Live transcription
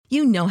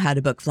You know how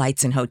to book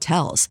flights and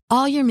hotels.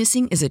 All you're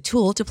missing is a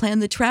tool to plan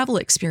the travel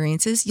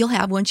experiences you'll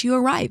have once you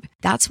arrive.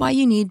 That's why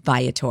you need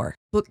Viator.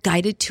 Book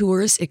guided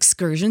tours,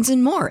 excursions,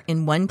 and more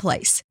in one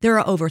place. There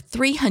are over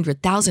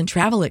 300,000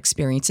 travel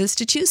experiences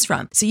to choose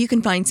from, so you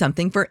can find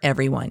something for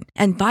everyone.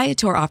 And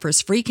Viator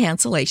offers free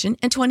cancellation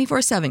and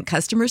 24/7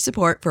 customer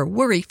support for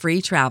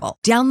worry-free travel.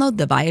 Download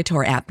the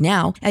Viator app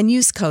now and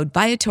use code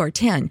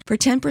Viator10 for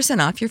 10%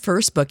 off your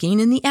first booking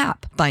in the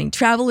app. Find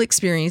travel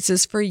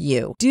experiences for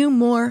you. Do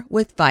more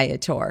with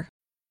Viator.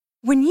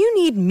 When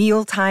you need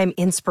mealtime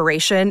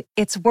inspiration,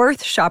 it's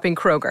worth shopping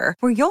Kroger,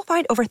 where you'll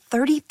find over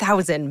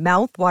 30,000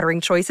 mouth-watering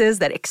choices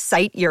that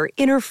excite your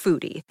inner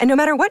foodie. And no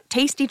matter what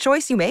tasty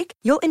choice you make,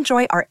 you'll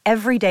enjoy our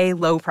everyday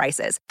low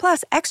prices,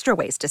 plus extra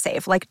ways to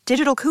save, like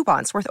digital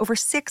coupons worth over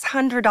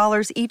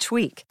 $600 each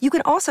week. You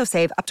can also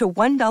save up to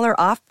 $1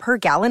 off per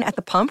gallon at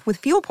the pump with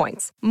fuel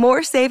points.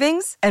 More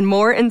savings and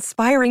more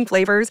inspiring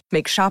flavors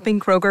make shopping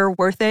Kroger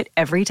worth it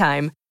every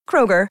time.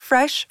 Kroger,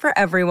 fresh for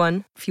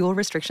everyone. Fuel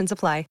restrictions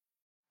apply.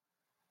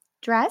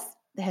 Dress,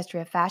 the History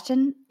of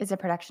Fashion, is a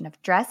production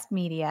of Dress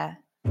Media.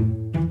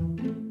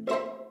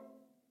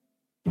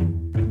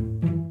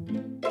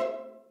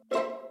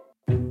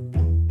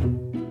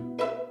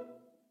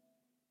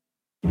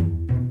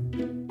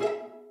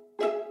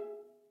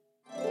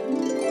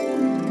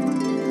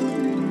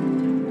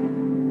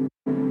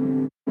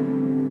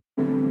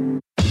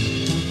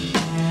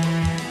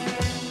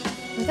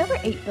 With over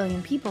 8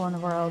 billion people in the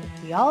world,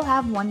 we all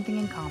have one thing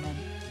in common.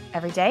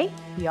 Every day,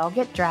 we all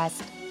get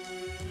dressed.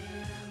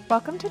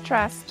 Welcome to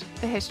Dressed,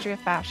 the History of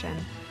Fashion,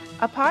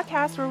 a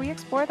podcast where we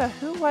explore the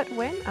who, what,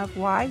 when of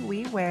why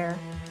we wear.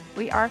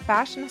 We are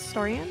fashion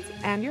historians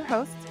and your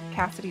hosts,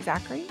 Cassidy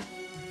Zachary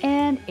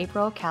and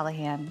April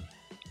Callahan.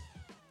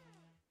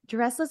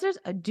 Dress listeners,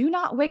 do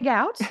not wig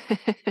out,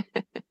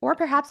 or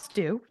perhaps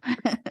do,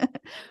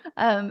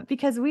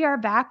 because we are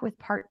back with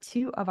part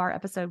 2 of our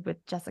episode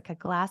with Jessica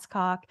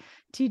Glasscock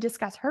to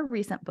discuss her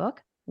recent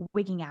book,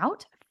 Wigging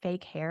Out,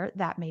 Fake Hair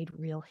That Made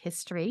Real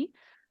History.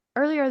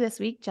 Earlier this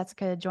week,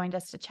 Jessica joined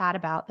us to chat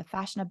about the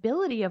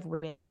fashionability of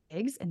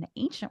wigs in the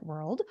ancient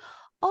world,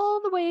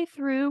 all the way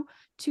through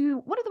to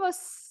one of the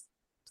most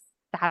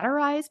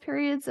satirized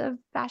periods of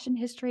fashion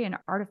history and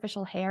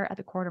artificial hair at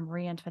the court of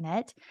Marie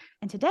Antoinette.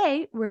 And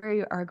today,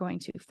 we are going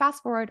to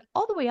fast forward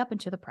all the way up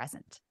into the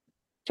present.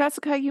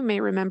 Jessica, you may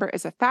remember,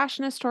 is a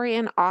fashion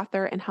historian,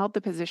 author, and held the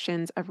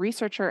positions of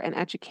researcher and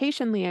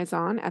education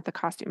liaison at the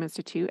Costume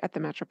Institute at the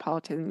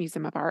Metropolitan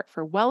Museum of Art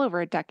for well over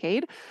a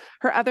decade.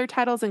 Her other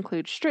titles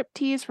include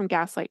Striptease from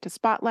Gaslight to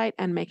Spotlight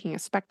and Making a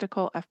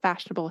Spectacle, A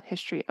Fashionable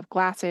History of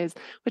Glasses,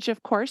 which,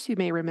 of course, you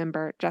may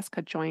remember,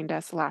 Jessica joined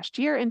us last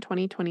year in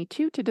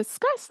 2022 to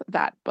discuss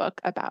that book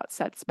about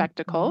said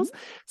spectacles. Mm-hmm.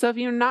 So if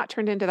you're not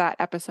turned into that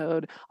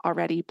episode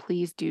already,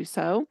 please do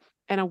so.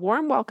 And a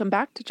warm welcome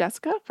back to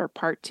Jessica for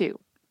part 2.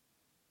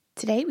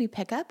 Today, we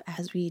pick up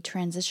as we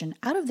transition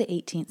out of the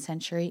 18th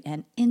century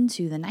and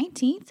into the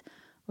 19th.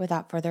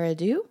 Without further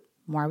ado,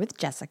 more with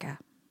Jessica.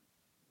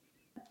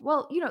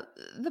 Well,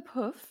 the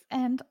poof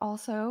and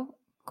also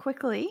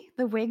quickly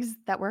the wigs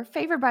that were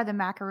favored by the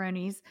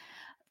macaronis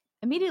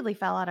immediately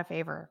fell out of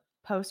favor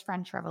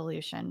post-French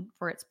Revolution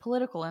for its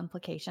political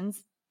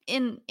implications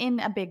in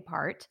a big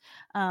part.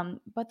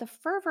 But the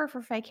fervor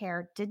for fake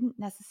hair didn't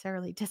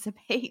necessarily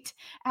dissipate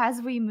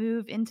as we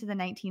move into the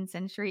 19th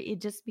century. It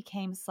just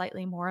became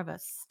slightly more of a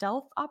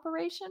stealth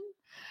operation.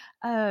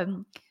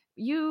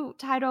 You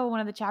title one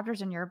of the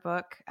chapters in your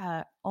book,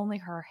 Only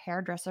Her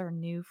Hairdresser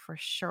Knew for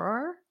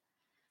Sure.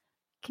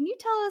 Can you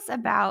tell us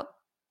about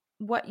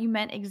what you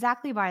meant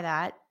exactly by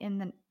that in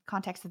the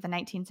context of the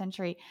 19th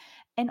century,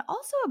 and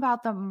also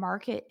about the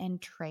market and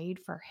trade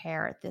for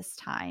hair at this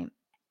time?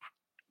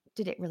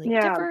 Did it really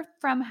differ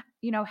from,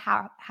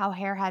 how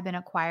hair had been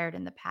acquired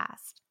in the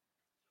past?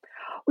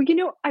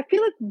 Well, I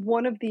feel like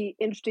one of the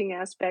interesting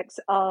aspects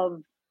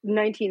of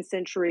 19th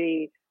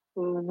century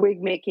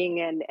wig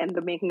making and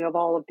the making of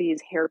all of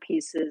these hair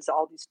pieces,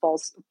 all these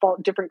false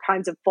different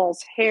kinds of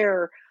false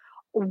hair,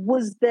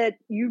 was that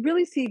you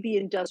really see the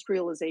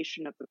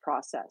industrialization of the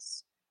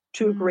process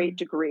to a great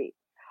degree.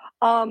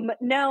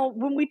 Now,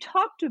 when we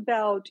talked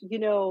about,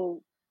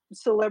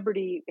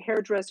 celebrity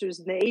hairdressers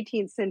in the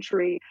 18th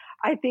century,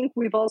 I think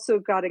we've also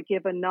got to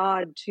give a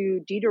nod to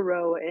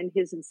Diderot and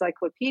his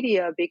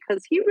encyclopedia,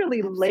 because he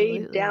really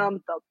laid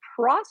down the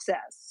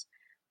process.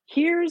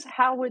 Here's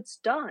how it's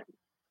done.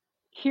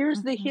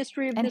 Here's the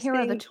history of this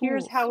thing.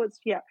 Here's how it's,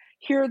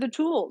 here are the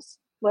tools.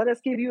 Let us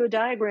give you a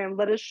diagram.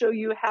 Let us show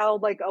you how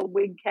like a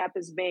wig cap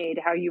is made,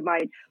 how you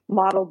might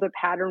model the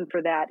pattern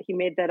for that. He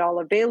made that all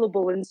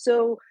available. And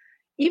so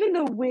even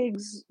though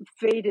wigs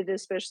faded,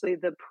 especially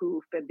the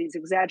poof and these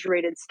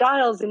exaggerated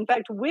styles, in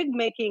fact, wig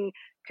making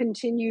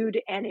continued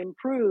and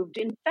improved.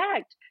 In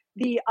fact,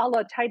 the a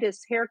la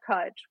Titus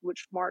haircut,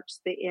 which marks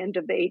the end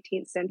of the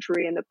 18th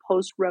century and the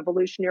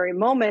post-revolutionary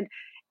moment,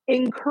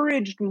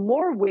 encouraged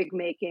more wig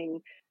making,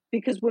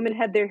 because women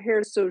had their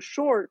hair so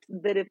short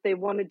that if they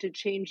wanted to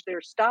change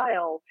their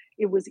style,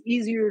 it was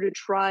easier to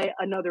try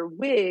another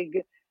wig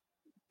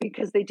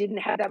because they didn't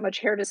have that much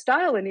hair to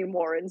style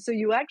anymore. And so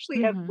you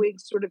actually have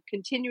wigs sort of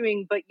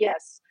continuing, but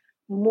yes,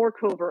 more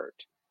covert.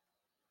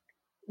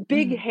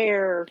 Big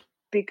hair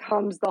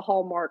becomes the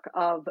hallmark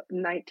of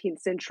 19th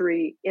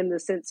century in the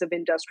sense of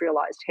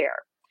industrialized hair.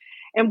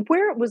 And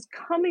where it was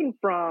coming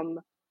from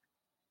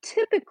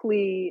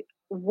typically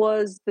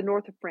was the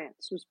north of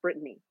France, was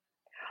Brittany.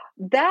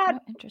 That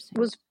Interesting.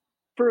 was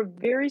for a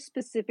very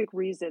specific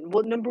reason.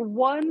 Well, number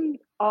one,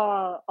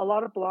 a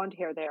lot of blonde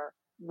hair there,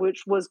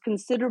 which was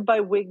considered by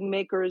wig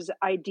makers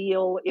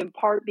ideal in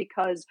part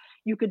because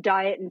you could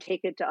dye it and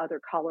take it to other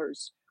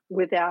colors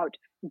without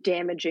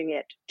damaging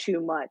it too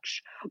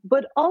much,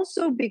 but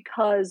also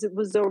because it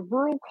was a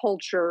rural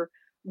culture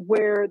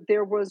where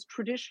there was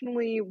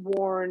traditionally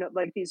worn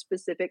like these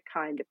specific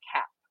kind of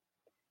cap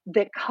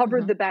that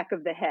covered the back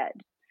of the head.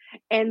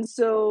 And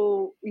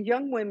so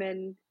young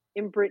women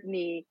in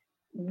Brittany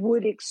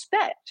would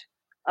expect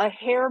a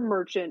hair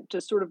merchant to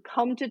sort of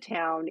come to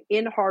town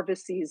in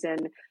harvest season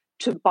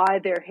to buy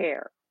their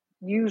hair,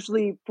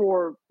 usually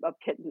for a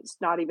pittance,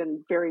 not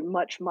even very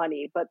much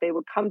money, but they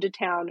would come to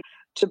town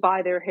to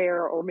buy their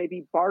hair or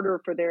maybe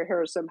barter for their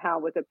hair somehow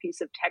with a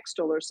piece of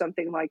textile or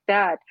something like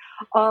that.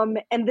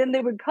 And then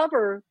they would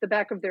cover the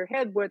back of their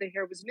head where the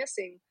hair was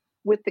missing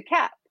with the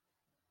cap.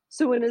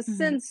 So in a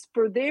sense,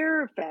 for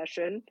their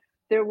fashion,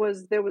 there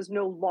was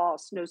no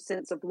loss, no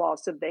sense of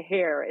loss of the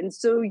hair. And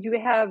so you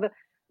have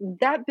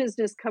that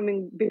business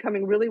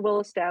becoming really well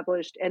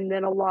established, and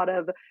then a lot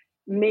of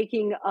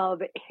making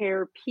of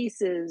hair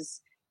pieces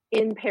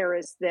in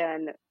Paris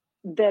then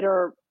that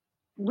are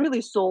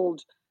really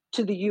sold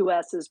to the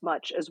US as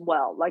much as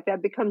well. Like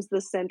that becomes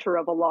the center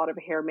of a lot of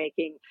hair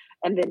making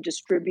and then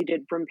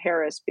distributed from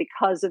Paris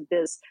because of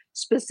this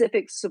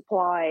specific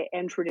supply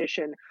and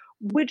tradition,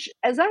 which,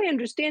 as I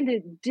understand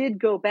it, did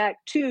go back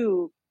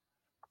to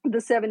the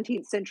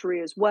 17th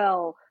century as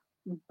well.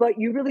 But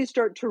you really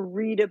start to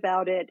read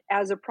about it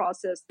as a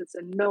process that's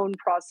a known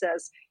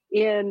process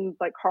in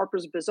like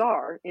Harper's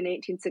Bazaar in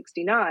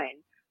 1869,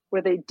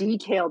 where they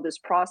detail this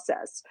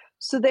process.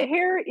 So the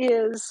hair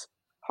is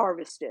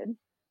harvested.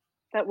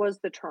 That was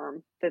the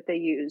term that they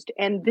used.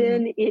 And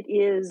then it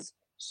is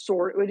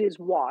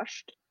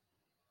washed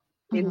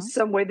in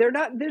some way. They're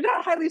not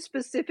highly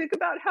specific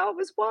about how it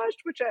was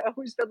washed, which I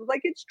always felt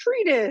like it's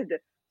treated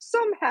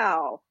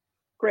somehow.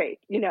 Great,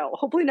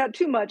 hopefully not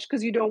too much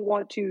because you don't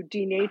want to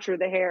denature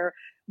the hair.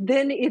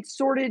 Then it's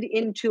sorted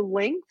into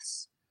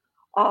lengths.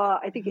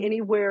 I think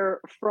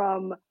anywhere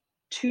from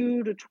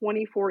 2 to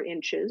 24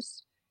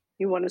 inches.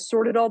 You want to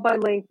sort it all by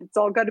length. It's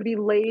all got to be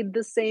laid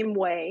the same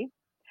way.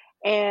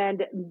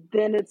 And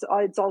then it's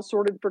all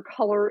sorted for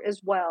color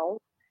as well.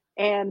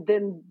 And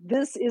then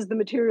this is the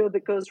material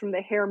that goes from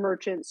the hair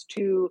merchants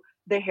to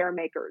the hair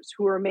makers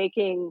who are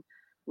making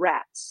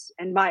rats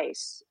and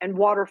mice and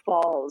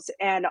waterfalls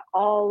and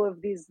all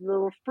of these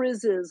little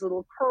frizzes,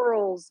 little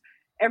curls.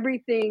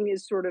 Everything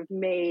is sort of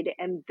made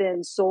and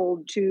then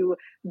sold to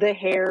the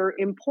hair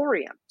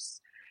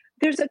emporiums.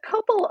 There's a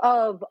couple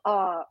of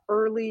a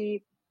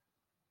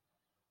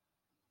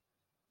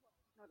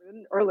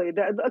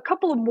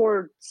couple of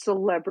more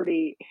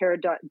celebrity hair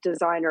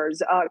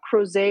designers.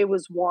 Crozet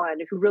was one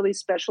who really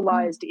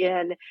specialized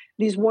in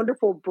these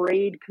wonderful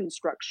braid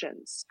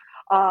constructions.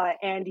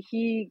 And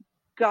he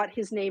got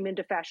his name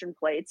into fashion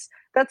plates.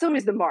 That's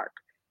always the mark.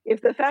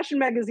 If the fashion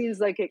magazine's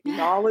like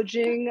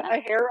acknowledging a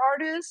hair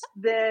artist,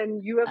 then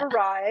you have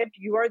arrived,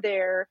 you are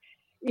there.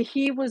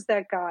 He was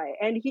that guy.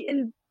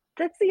 And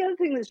that's the other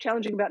thing that's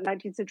challenging about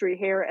 19th century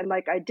hair and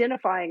like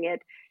identifying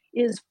it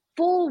is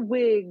full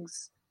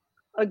wigs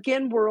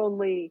again, were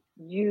only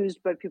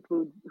used by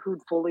people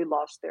who'd fully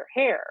lost their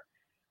hair.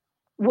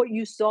 What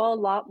you saw a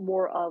lot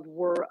more of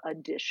were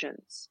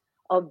additions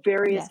of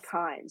various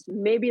kinds,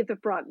 maybe at the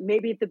front,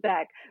 maybe at the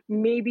back,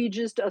 maybe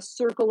just a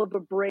circle of a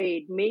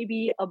braid,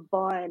 maybe a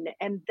bun.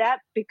 And that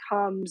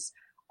becomes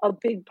a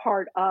big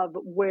part of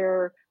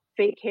where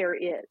fake hair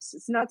is.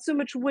 It's not so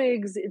much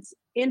wigs, it's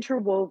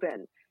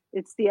interwoven.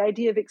 It's the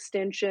idea of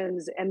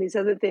extensions and these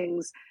other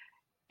things.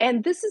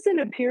 And this is in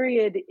a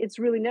period it's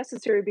really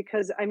necessary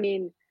because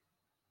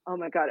oh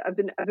my God, I've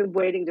been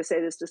waiting to say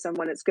this to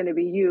someone. It's going to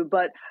be you,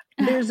 but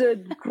there's a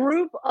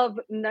group of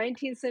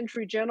 19th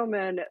century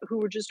gentlemen who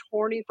were just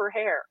horny for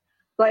hair.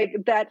 Like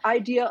that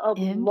idea of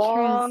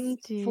long,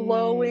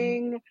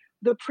 flowing,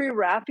 the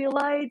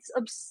pre-Raphaelites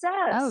obsessed.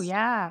 Oh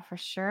yeah, for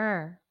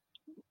sure.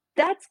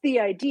 That's the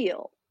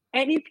ideal.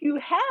 And if you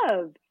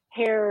have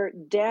hair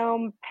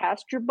down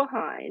past your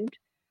behind,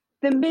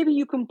 then maybe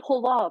you can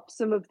pull off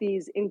some of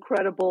these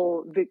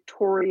incredible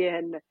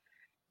Victorian,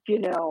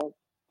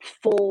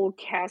 full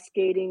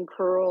cascading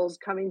curls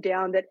coming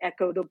down that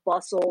echo the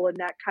bustle and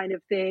that kind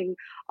of thing.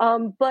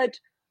 But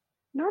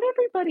not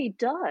everybody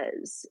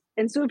does.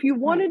 And so if you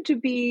wanted to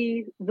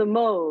be the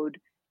mode,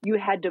 you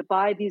had to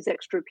buy these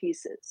extra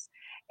pieces.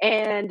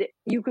 And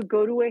you could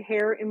go to a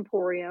hair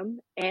emporium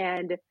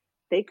and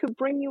they could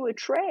bring you a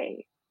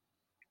tray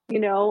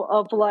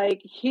of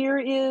like, here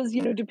is,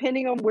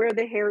 depending on where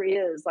the hair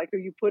is, like, are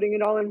you putting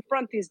it all in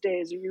front these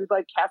days? Are you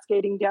like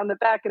cascading down the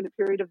back in the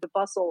period of the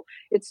bustle?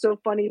 It's so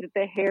funny that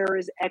the hair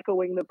is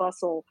echoing the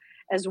bustle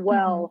as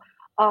Mhm. well.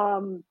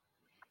 Um,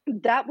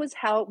 that was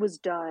how it was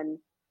done.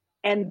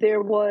 And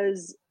there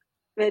was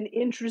an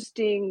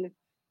interesting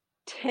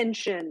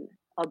tension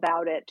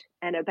about it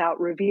and about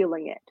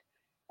revealing it.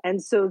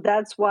 And so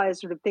that's why I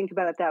sort of think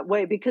about it that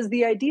way, because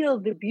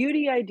the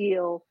beauty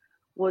ideal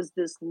was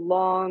this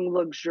long,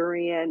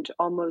 luxuriant,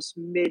 almost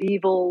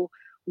medieval,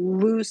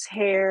 loose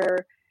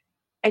hair.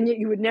 And yet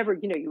you would never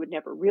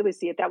really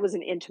see it. That was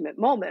an intimate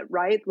moment,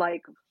 right?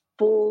 Like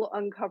full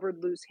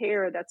uncovered loose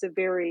hair. That's a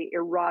very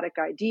erotic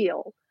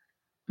ideal.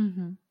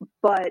 Mhm.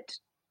 But,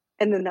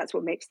 and then that's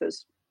what makes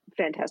those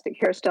fantastic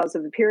hairstyles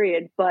of the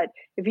period. But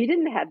if you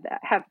didn't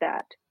have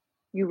that,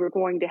 you were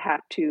going to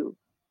have to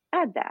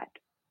add that.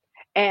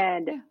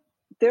 And Yeah.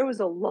 there was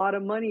a lot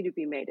of money to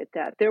be made at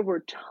that. There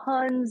were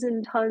tons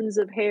and tons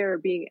of hair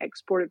being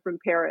exported from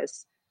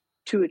Paris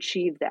to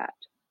achieve that.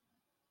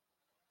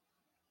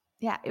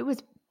 Yeah, it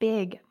was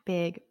big,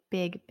 big,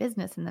 big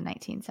business in the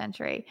 19th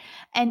century.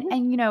 And Yeah.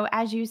 and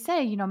as you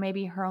say,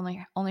 maybe her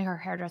only her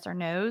hairdresser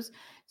knows.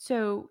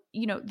 So,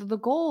 the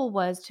goal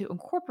was to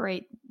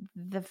incorporate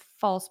the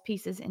false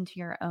pieces into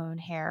your own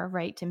hair,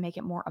 right? To make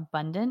it more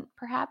abundant,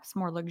 perhaps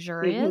more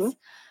Hmm. luxurious.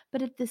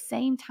 But at the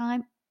same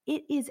time,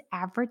 it is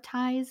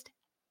advertised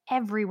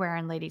everywhere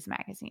in ladies'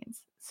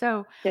 magazines.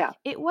 So Yeah.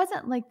 it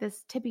wasn't like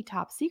this tippy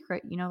top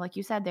secret, like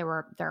you said,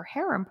 they're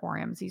hair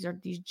emporiums. These are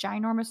these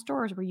ginormous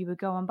stores where you would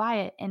go and buy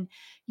it. And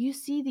you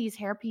see these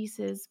hair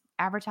pieces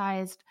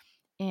advertised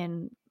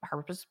in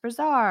Harper's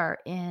Bazaar,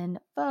 in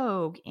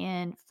Vogue,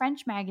 in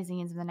French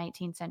magazines in the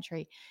 19th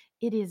century.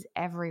 It is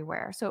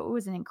everywhere. So it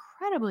was an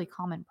incredibly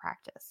common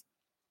practice.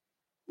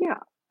 Yeah,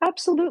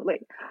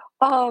 absolutely.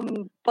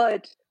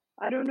 But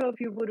I don't know if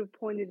you would have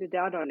pointed it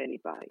out on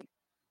anybody.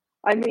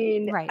 I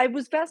mean, Right. I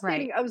was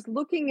fascinating. Right. I was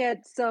looking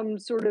at some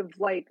sort of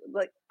like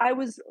I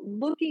was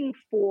looking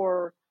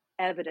for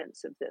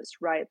evidence of this,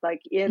 right?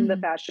 Like in the Mhm.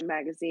 fashion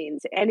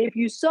magazines. And if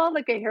you saw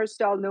like a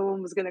hairstyle, no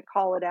one was going to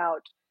call it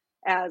out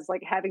as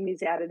like having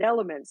these added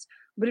elements.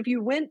 But if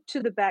you went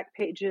to the back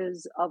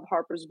pages of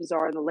Harper's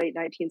Bazaar in the late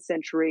 19th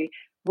century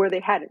where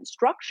they had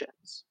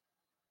instructions,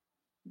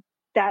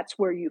 that's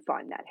where you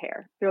find that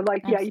hair. They're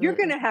like, yeah, you're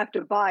going Absolutely. to have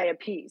to buy a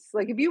piece.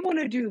 Like, if you want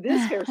to do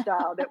this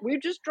hairstyle that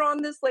we've just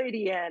drawn this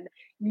lady in,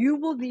 you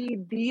will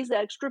need these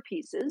extra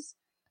pieces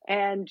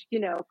and,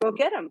 go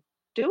get them.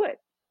 Do it.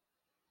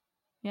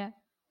 Yeah.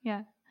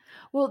 Yeah.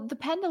 Well, the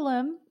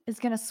pendulum is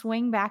going to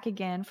swing back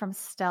again from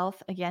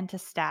stealth again to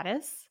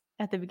status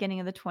at the beginning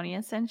of the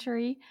 20th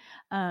century.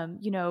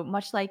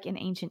 Much like in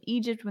ancient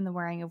Egypt, when the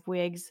wearing of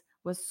wigs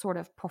was sort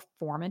of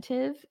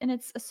performative in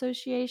its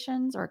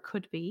associations, or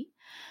could be.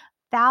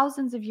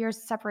 Thousands of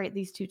years separate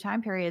these two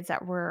time periods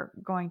that we're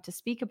going to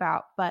speak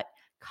about, but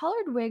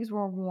colored wigs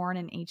were worn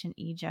in ancient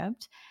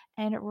Egypt,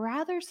 and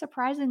rather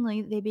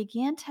surprisingly, they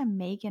began to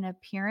make an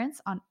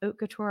appearance on haute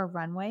couture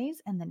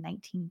runways in the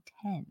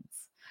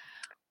 1910s.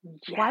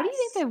 Why do you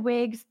think Yes. the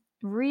wigs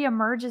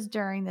reemerges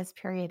during this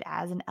period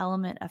as an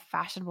element of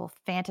fashionable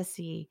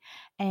fantasy?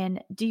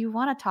 And do you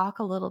want to talk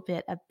a little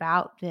bit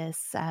about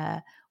this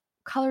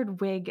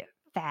colored wig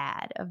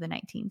fad of the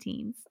 19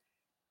 teens?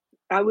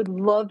 I would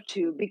love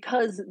to,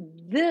 because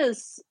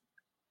this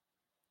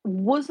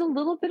was a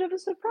little bit of a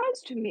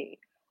surprise to me.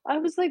 I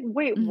was like,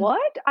 wait, Hmm.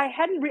 what? I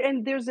hadn't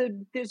and there's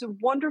a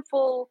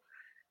wonderful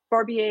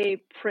Barbier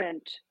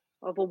print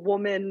of a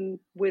woman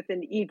with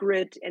an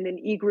egret and an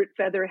egret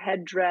feather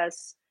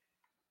headdress.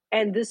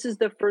 And this is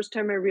the first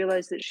time I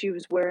realized that she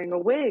was wearing a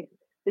wig,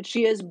 that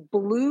she has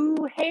blue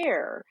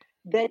hair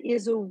that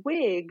is a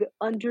wig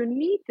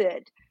underneath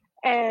it.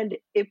 And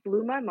it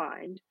blew my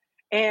mind.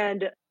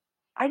 And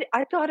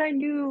I thought I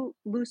knew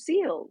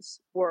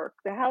Lucille's work,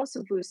 the House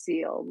of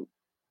Lucille.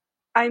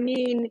 I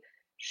mean,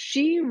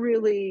 she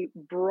really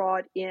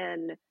brought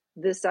in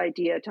this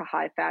idea to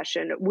high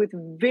fashion with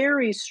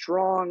very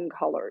strong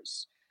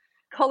colors.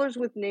 Colors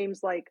with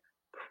names like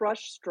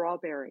crushed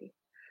strawberry,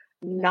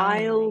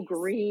 Nile Nice.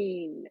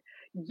 green.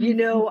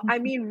 I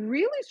mean,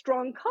 really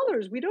strong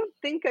colors. We don't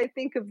I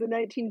think of the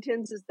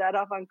 1910s as that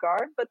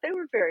avant-garde, but they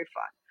were very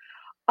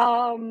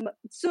fun.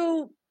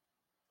 So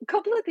a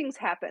couple of things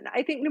happen.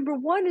 I think number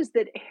one is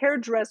that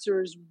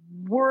hairdressers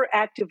were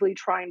actively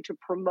trying to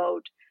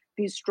promote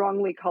these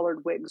strongly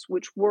colored wigs,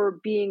 which were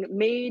being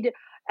made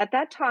at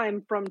that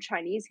time from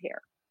Chinese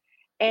hair.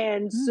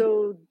 And Mm,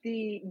 so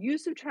the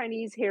use of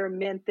Chinese hair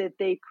meant that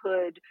they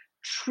could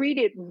treat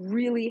it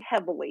really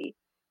heavily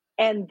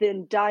and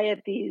then dye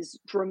it these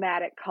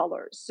dramatic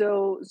colors.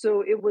 So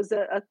it was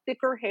a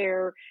thicker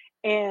hair,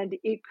 and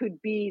it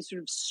could be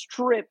sort of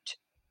stripped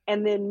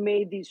and then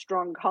made these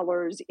strong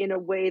colors in a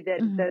way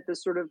that mhm, the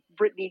sort of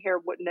Britney hair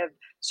wouldn't have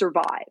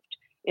survived,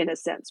 in a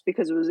sense,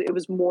 because it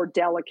was more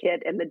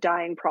delicate and the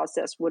dyeing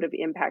process would have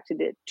impacted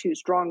it too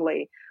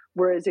strongly.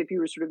 Whereas if you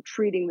were sort of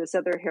treating this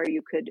other hair,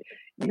 you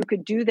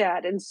could do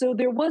that. And so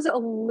there was a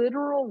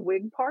literal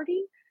wig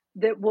party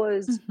that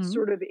was Mhm.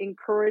 sort of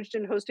encouraged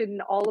and hosted,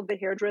 and all of the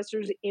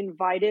hairdressers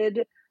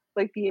invited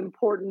like the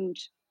important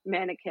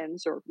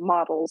mannequins or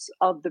models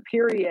of the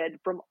period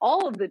from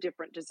all of the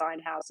different design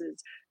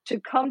houses to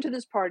come to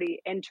this party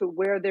and to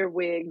wear their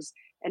wigs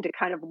and to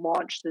kind of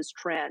launch this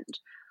trend.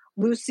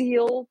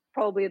 Lucille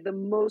probably had the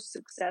most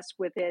success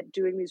with it,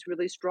 doing these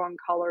really strong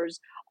colors.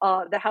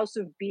 The House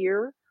of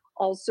Beer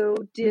also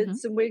did Mhm.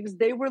 some wigs.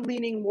 They were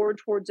leaning more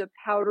towards a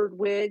powdered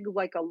wig,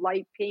 like a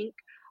light pink,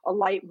 a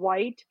light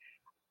white.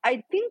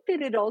 I think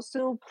that it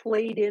also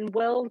played in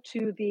well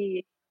to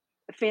the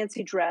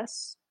fancy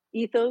dress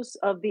ethos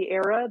of the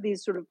era,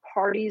 these sort of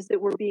parties that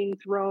were being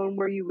thrown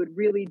where you would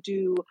really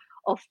do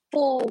a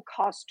full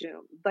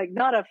costume, like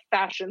not a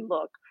fashion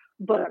look,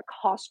 but a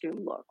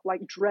costume look,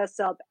 like dress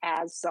up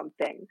as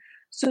something.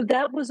 So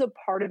that was a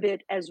part of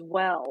it as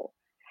well.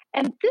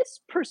 And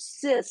this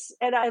persists.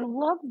 And I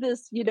love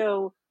this,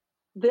 the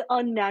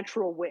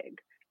unnatural wig.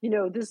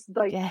 This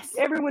like Yes.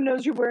 everyone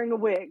knows you're wearing a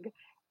wig.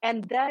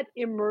 And that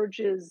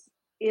emerges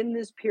in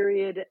this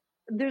period.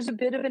 There's a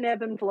bit of an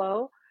ebb and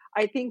flow.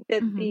 I think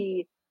that Mhm.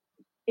 the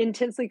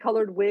intensely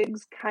colored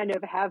wigs kind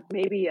of have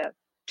maybe a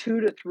 2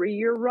 to 3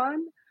 year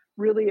run,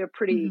 really a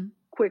pretty Mhm.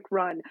 quick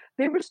run.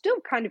 They were still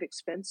kind of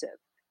expensive.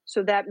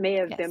 So that may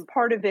have been Yes.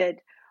 part of it.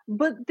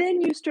 But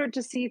then you start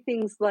to see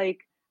things like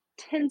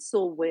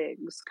tinsel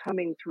wigs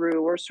coming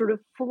through or sort of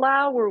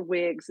flower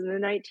wigs in the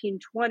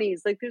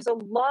 1920s. Like there's a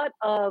lot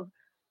of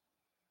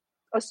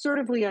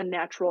assertively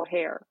unnatural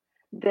hair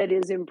that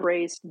is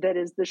embraced, that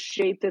is the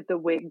shape that the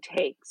wig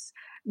takes.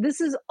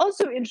 This is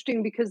also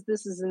interesting because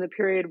this is in the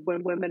period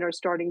when women are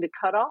starting to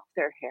cut off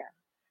their hair.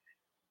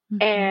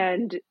 Mhm.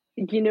 And,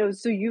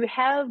 so you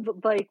have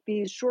like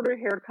these shorter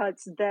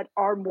haircuts that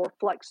are more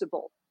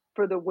flexible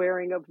for the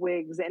wearing of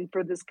wigs and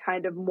for this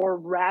kind of more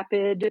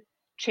rapid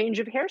change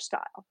of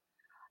hairstyle.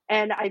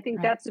 And I think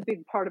Right. that's a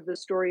big part of the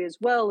story as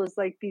well, is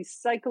like the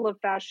cycle of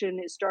fashion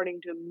is starting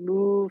to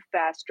move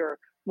faster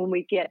when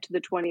we get to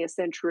the 20th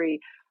century.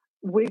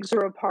 Wigs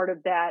are a part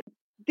of that.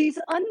 These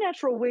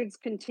unnatural wigs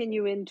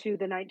continue into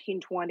the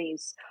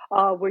 1920s,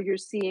 where you're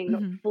seeing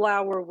Mhm.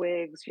 flower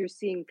wigs, you're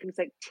seeing things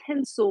like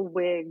tinsel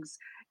wigs.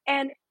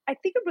 And I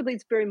think it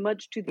relates very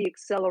much to the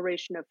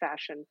acceleration of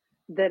fashion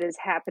that is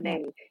Yeah.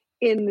 happening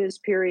in this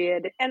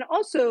period, and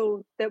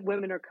also that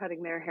women are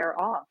cutting their hair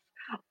off.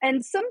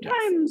 And Yes.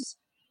 sometimes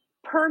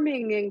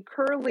perming and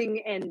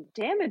curling and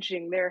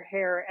damaging their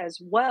hair as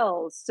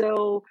well.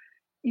 So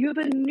you have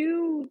a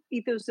new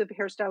ethos of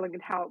hairstyling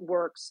and how it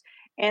works.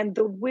 And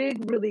the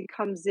wig really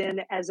comes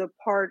in as a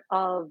part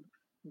of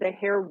the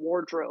hair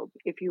wardrobe,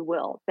 if you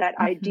will, that Mhm.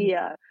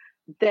 idea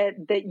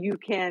that you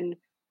can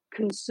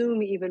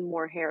consume even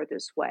more hair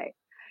this way.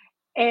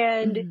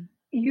 And Mhm.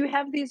 you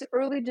have these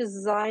early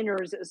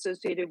designers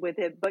associated with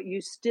it, but you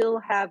still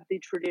have the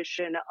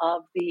tradition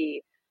of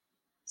the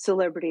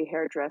celebrity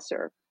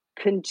hairdresser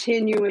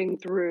continuing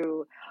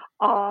through.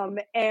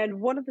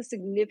 And one of the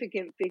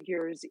significant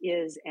figures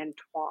is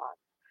Antoine,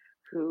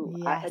 who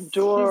I Yes. He's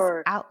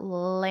adore.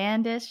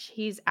 outlandish,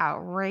 he's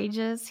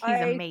outrageous, he's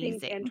I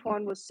think amazing.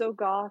 Antoine was so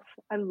goth.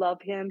 I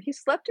love him. He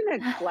slept in a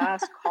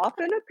glass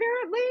coffin,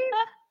 apparently.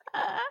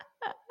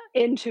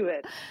 Into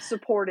it,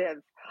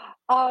 supportive.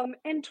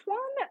 Antoine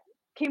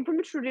came from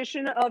a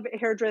tradition of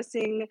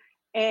hairdressing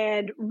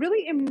and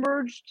really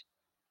emerged,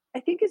 I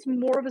think, is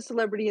more of a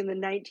celebrity in the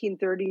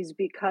 1930s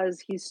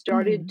because he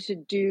started Mhm. to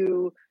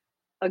do,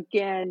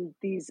 again,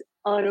 these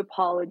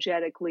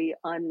unapologetically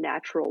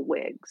unnatural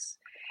wigs.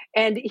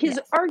 And his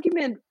Yes.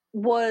 argument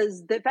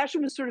was that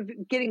fashion was sort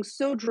of getting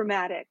so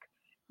dramatic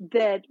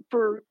that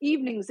for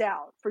evenings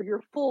out, for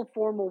your full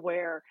formal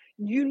wear,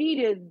 you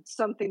needed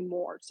something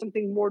more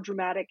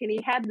dramatic. And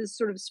he had this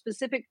sort of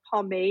specific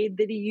pomade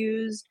that he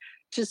used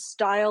to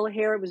style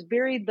hair. It was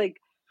very like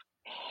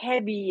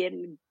heavy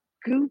and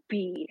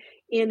goopy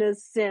in a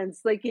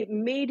sense. Like it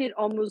made it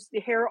almost the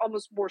hair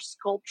almost more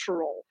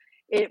sculptural.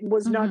 It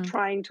was not Mhm.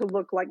 trying to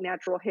look like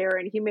natural hair.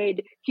 And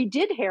he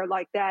did hair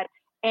like that,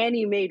 and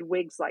he made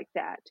wigs like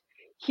that.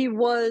 He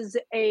was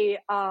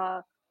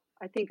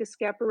I think a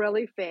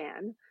Schiaparelli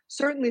fan.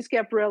 Certainly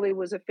Schiaparelli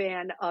was a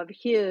fan of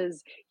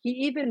his. He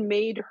even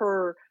made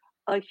her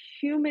a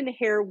human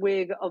hair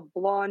wig of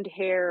blonde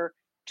hair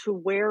to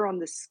wear on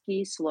the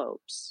ski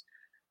slopes.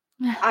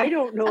 I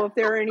don't know if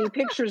there are any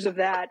pictures of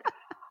that.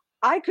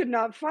 I could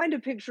not find a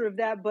picture of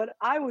that, but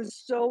I was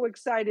so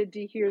excited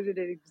to hear that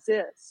it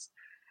exists.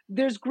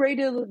 There's great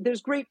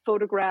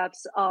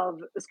photographs of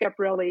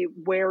Schiaparelli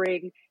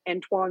wearing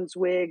Antoine's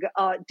wig.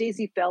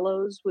 Daisy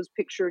Fellows was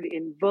pictured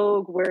in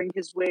Vogue wearing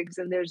his wigs,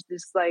 and there's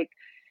this like,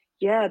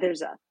 yeah,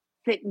 there's a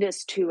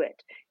thickness to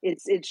it.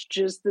 It's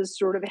just this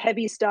sort of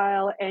heavy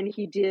style, and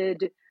he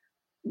did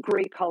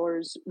great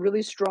colors,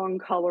 really strong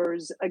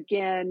colors.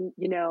 Again,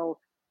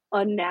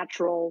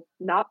 unnatural,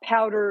 not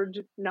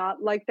powdered,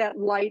 not like that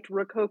light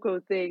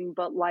Rococo thing,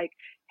 but like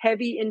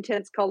heavy,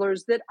 intense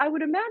colors that I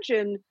would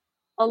imagine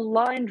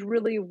aligned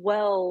really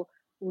well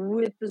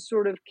with the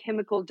sort of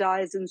chemical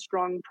dyes and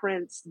strong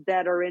prints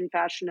that are in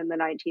fashion in the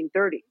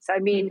 1930s. I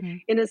mean,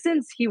 Mhm. in a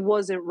sense, he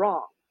wasn't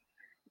wrong.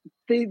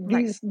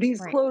 these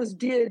Right. clothes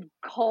did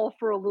call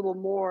for a little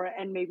more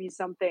and maybe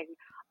something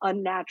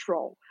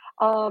unnatural.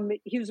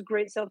 He was a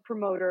great self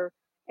promoter,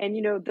 and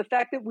the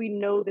fact that we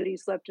know that he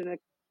slept in a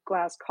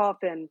glass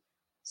coffin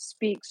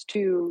speaks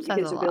to Says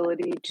a his lot.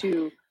 ability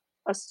to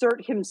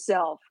assert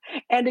himself.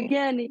 And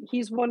again,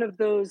 he's one of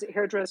those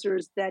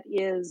hairdressers that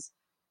is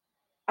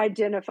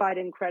identified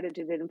and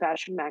credited in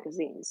fashion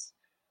magazines.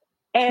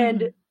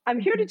 And Mhm. I'm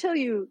here to Mhm. tell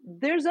you,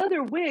 there's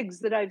other wigs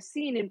that I've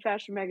seen in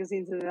fashion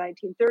magazines in the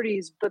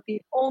 1930s, but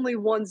the only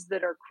ones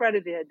that are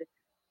credited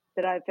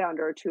that I've found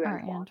are two Or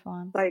Antoine.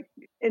 Antoine's. Like,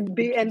 and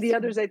the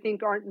others Interesting. I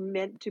think aren't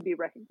meant to be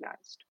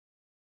recognized.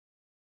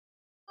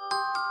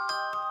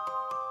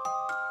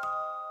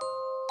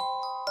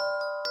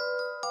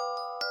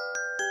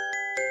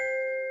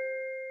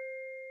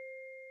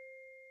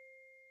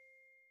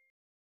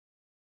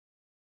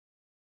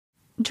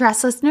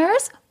 Dress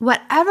listeners,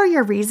 whatever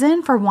your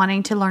reason for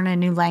wanting to learn a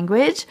new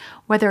language,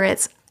 whether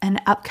it's an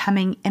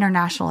upcoming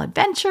international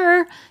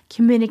adventure,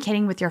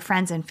 communicating with your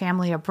friends and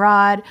family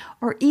abroad,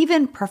 or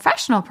even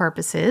professional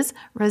purposes,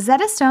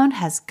 Rosetta Stone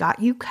has got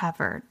you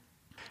covered.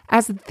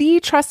 As the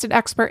trusted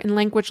expert in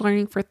language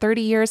learning for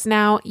 30 years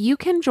now, you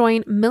can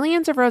join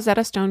millions of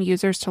Rosetta Stone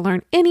users to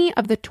learn any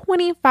of the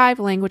 25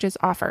 languages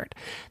offered.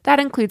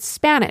 That includes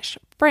Spanish,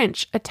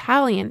 French,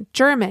 Italian,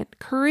 German,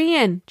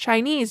 Korean,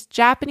 Chinese,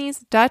 Japanese,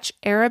 Dutch,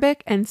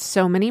 Arabic, and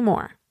so many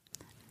more.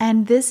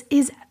 And this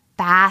is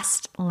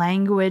fast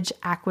language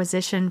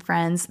acquisition,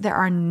 friends. There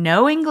are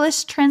no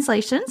English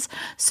translations,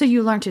 so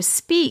you learn to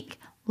speak,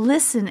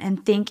 listen,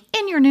 and think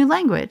in your new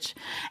language.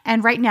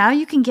 And right now,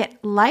 you can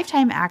get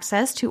lifetime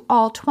access to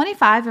all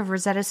 25 of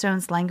Rosetta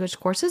Stone's language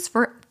courses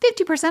for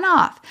 50%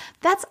 off.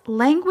 That's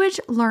language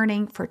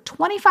learning for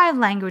 25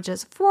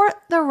 languages for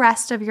the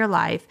rest of your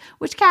life,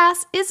 which,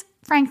 Cass, is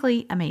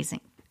frankly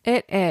amazing.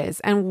 It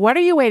is. And what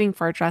are you waiting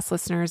for, Dress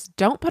listeners?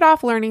 Don't put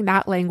off learning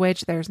that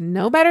language. There's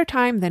no better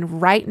time than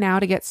right now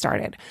to get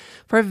started.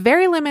 For a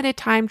very limited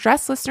time,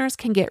 Dress listeners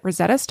can get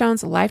Rosetta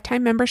Stone's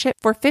lifetime membership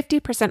for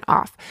 50%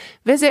 off.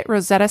 Visit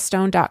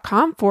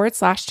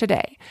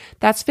rosettastone.com/today.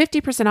 That's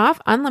 50%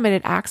 off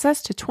unlimited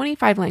access to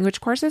 25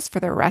 language courses for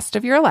the rest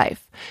of your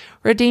life.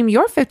 Redeem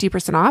your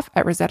 50% off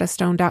at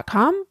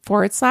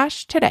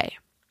rosettastone.com/today.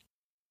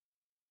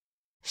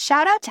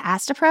 Shout out to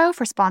Astapro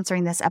for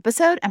sponsoring this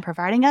episode and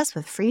providing us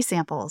with free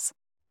samples.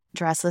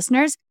 Dress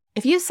listeners,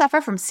 if you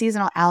suffer from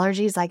seasonal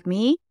allergies like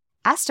me,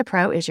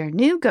 Astapro is your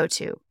new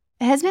go-to.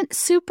 It has been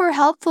super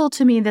helpful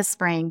to me this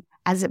spring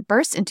as it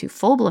bursts into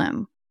full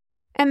bloom.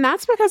 And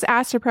that's because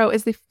Astapro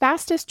is the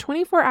fastest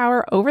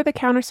 24-hour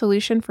over-the-counter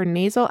solution for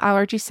nasal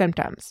allergy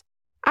symptoms.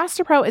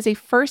 Astapro is a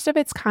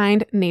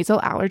first-of-its-kind nasal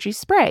allergy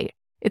spray.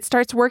 It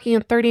starts working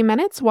in 30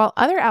 minutes while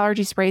other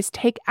allergy sprays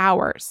take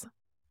hours.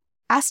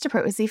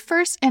 Astapro is the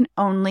first and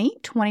only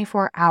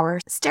 24-hour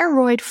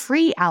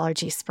steroid-free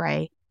allergy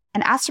spray,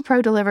 and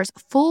Astapro delivers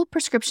full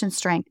prescription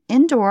strength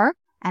indoor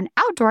and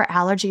outdoor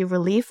allergy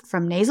relief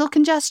from nasal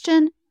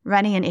congestion,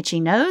 runny and itchy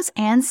nose,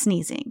 and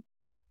sneezing.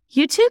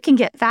 You too can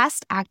get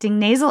fast-acting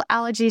nasal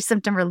allergy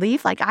symptom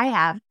relief like I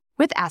have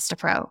with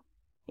Astapro.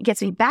 It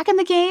gets me back in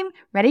the game,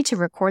 ready to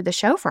record the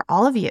show for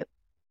all of you.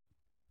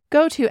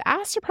 Go to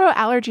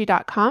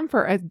astaproallergy.com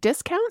for a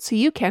discount so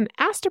you can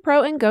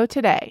Astapro and go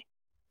today.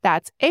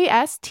 That's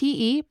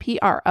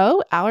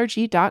ASTEPRO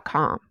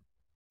allergy.com.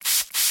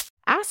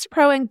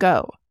 Astapro and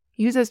go.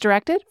 Use as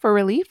directed for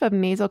relief of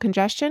nasal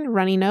congestion,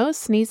 runny nose,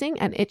 sneezing,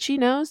 and itchy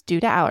nose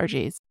due to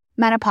allergies.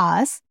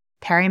 Menopause,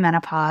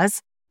 perimenopause,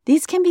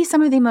 these can be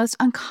some of the most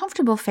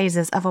uncomfortable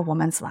phases of a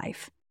woman's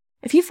life.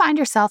 If you find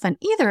yourself in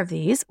either of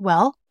these,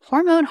 well,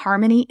 Hormone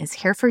Harmony is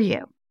here for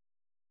you.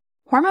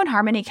 Hormone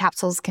Harmony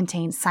capsules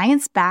contain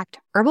science-backed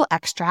herbal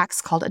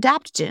extracts called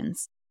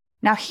adaptogens.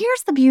 Now,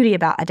 here's the beauty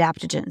about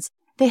adaptogens.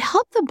 They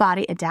help the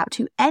body adapt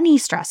to any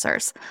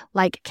stressors,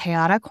 like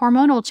chaotic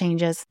hormonal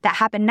changes that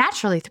happen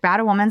naturally throughout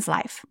a woman's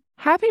life.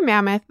 Happy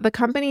Mammoth, the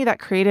company that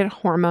created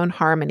Hormone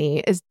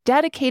Harmony, is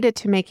dedicated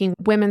to making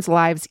women's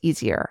lives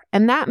easier.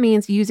 And that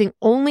means using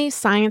only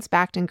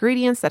science-backed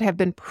ingredients that have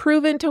been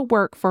proven to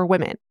work for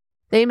women.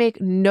 They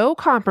make no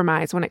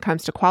compromise when it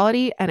comes to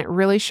quality, and it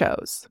really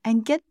shows.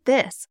 And get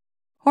this.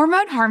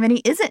 Hormone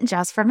Harmony isn't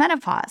just for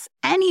menopause.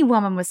 Any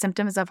woman with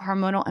symptoms of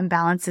hormonal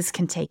imbalances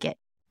can take it.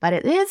 But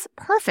it is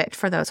perfect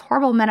for those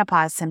horrible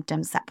menopause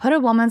symptoms that put a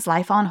woman's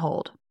life on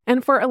hold.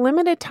 And for a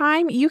limited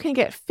time, you can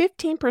get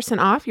 15%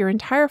 off your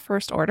entire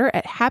first order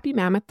at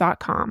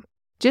happymammoth.com.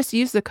 Just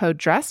use the code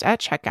DRESSED at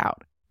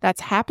checkout.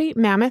 That's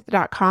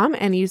happymammoth.com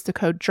and use the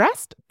code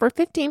DRESSED for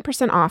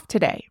 15% off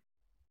today.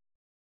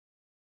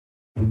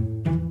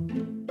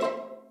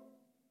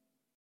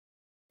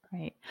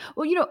 Right.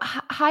 Well,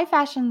 high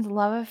fashion's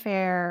love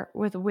affair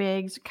with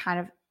wigs kind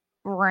of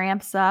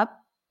ramps up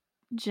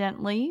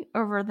gently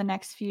over the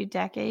next few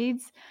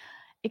decades.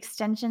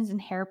 Extensions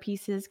and hair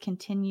pieces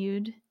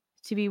continued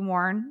to be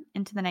worn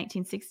into the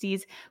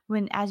 1960s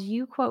when, as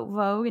you quote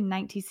Vogue in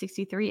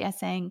 1963 as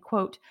saying,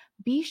 quote,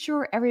 "Be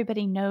sure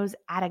everybody knows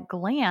at a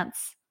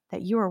glance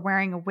that you are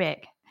wearing a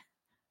wig."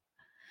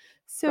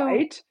 So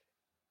Right?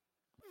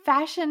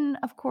 fashion,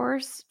 of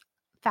course,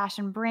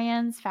 fashion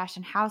brands,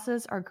 fashion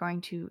houses are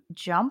going to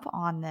jump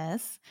on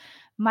this.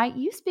 Might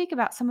you speak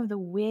about some of the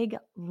wig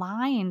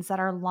lines that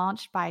are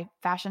launched by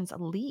fashion's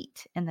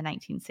elite in the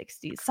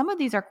 1960s? Some of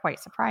these are quite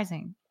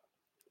surprising.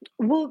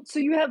 Well, so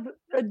you have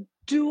a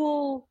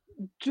dual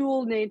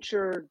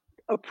nature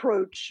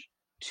approach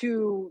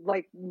to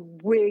like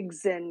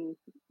wigs and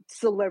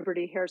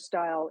celebrity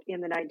hairstyle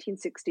in the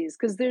 1960s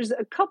because there's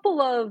a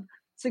couple of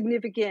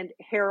significant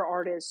hair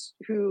artists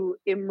who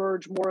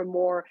emerge more and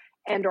more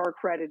and are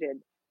credited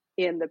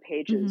in the Hmm.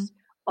 pages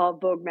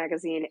of Vogue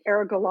magazine.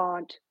 Era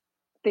Gallant,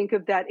 think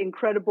of that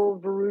incredible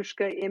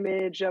Verushka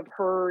image of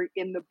her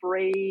in the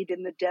braid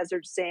in the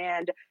desert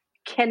sand.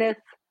 Kenneth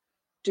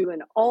doing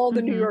all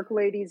the New Hmm. York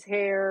ladies'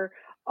 hair.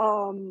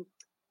 Um,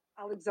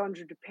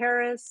 Alexandra de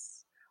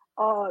Paris,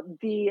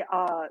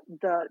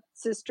 the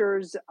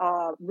sisters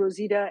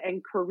Rosita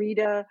and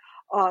Corita,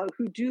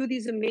 who do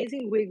these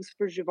amazing wigs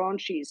for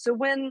Givenchy. So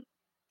when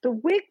the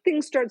wig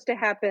thing starts to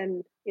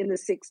happen in the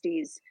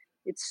 60s,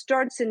 it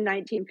starts in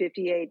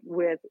 1958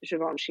 with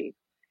Givenchy.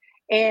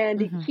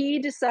 And Hmm. he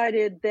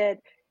decided that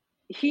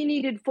he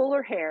needed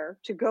fuller hair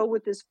to go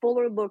with this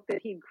fuller look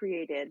that he'd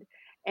created.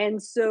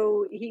 And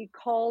so he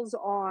calls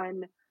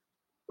on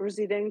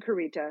Rosita and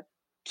Carita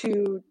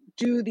to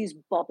do these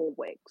bubble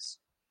wigs.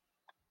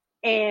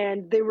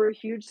 And they were a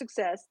huge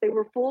success. They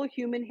were full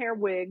human hair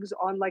wigs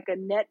on like a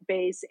net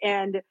base.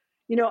 And,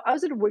 I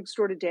was at a wig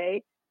store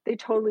today. They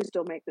totally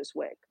still make this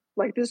wig.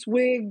 Like this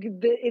wig,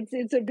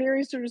 it's a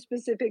very sort of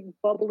specific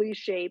bubbly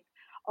shape,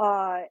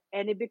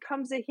 and it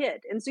becomes a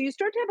hit. And so you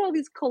start to have all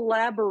these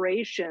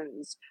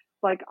collaborations,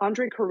 like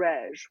Andre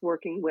Courrèges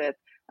working with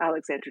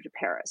Alexandra de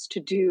Paris to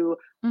do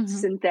Hmm.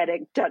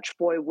 synthetic Dutch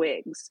boy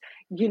wigs.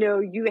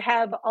 You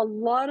have a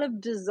lot of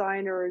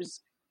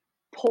designers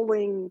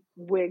pulling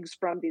wigs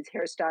from these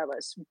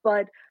hairstylists.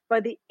 But by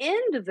the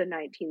end of the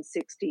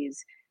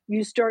 1960s,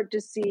 you start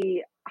to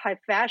see high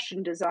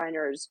fashion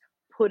designers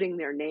putting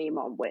their name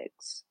on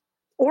wigs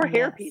or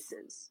hair Yes.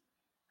 pieces.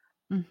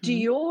 Hmm.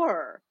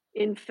 Dior,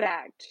 in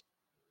fact,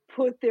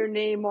 put their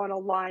name on a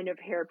line of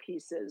hair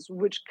pieces,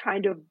 which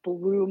kind of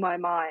blew my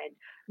mind.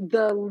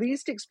 The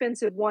least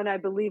expensive one, I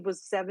believe,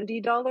 was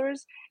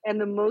 $70, and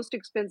the most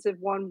expensive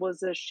one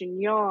was a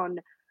chignon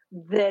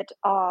that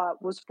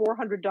was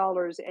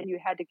 $400, and you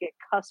had to get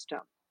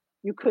custom.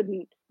 You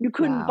couldn't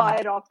buy Wow.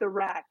 it off the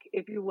rack,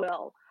 if you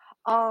will.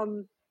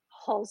 Um,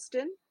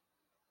 Halston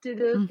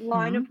did a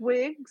line Hmm. of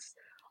wigs.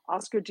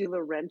 Oscar de la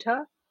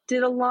Renta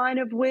did a line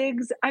of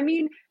wigs. I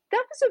mean,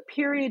 that was a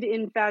period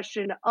in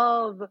fashion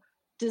of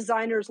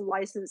designers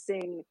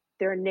licensing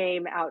their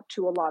name out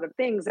to a lot of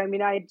things. I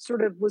mean, I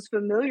sort of was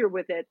familiar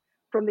with it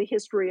from the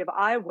history of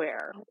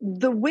eyewear.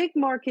 The wig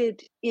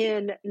market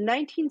in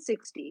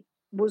 1960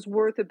 was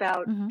worth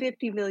about Hmm.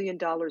 $50 million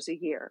a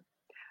year.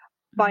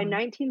 By Hmm.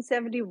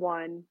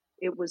 1971,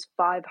 it was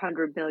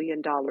 $500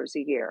 million a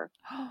year.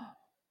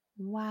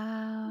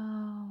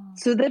 Wow.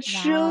 So that Wow,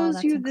 shows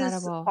that's you this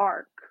incredible.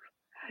 arc.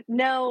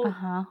 Now,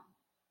 Uh-huh.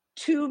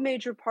 two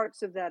major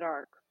parts of that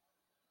arc.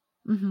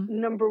 Mhm.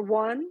 Number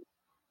one,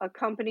 a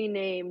company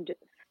named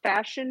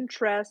Fashion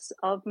Tress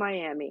of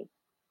Miami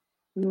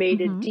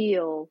made a Mhm.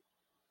 deal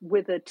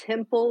with a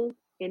temple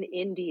in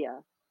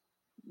India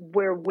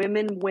where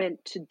women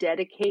went to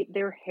dedicate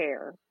their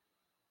hair.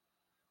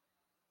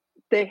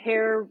 The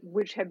hair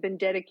which had been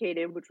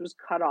dedicated, which was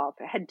cut off,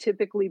 had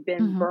typically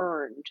been Mhm.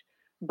 burned,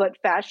 but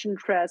Fashion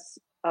Tress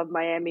of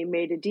Miami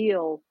made a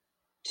deal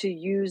to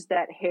use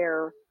that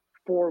hair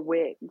for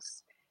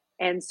wigs.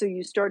 And so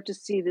you start to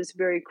see this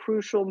very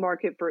crucial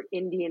market for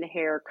Indian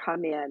hair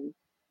come in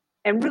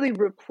and really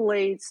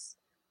replace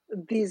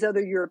these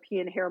other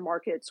European hair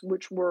markets,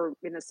 which were,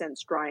 in a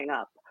sense, drying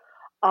up.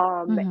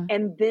 Mhm.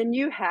 And then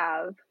you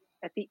have,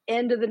 at the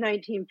end of the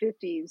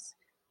 1950s,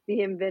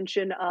 the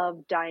invention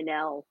of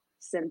Dynel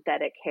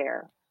synthetic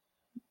hair.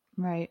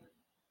 Right.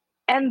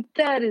 And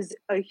that is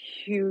a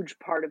huge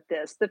part of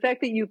this. The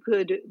fact that you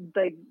could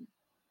like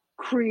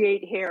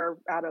create hair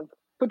out of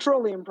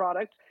petroleum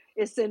product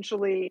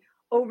essentially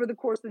over the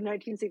course of the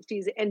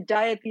 1960s and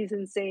dye it these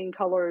insane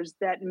colors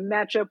that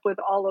match up with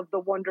all of the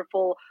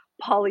wonderful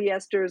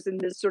polyesters and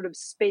this sort of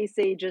space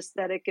age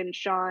aesthetic and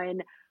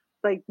shine,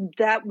 like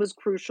that was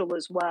crucial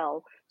as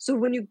well. So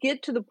when you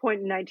get to the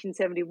point in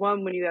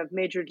 1971 when you have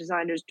major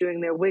designers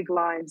doing their wig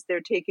lines, they're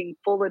taking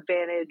full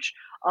advantage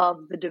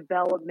of the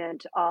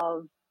development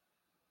of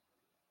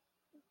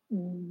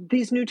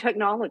these new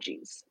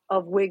technologies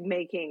of wig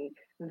making,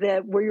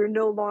 that where you're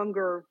no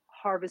longer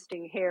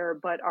harvesting hair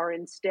but are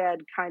instead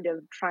kind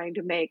of trying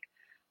to make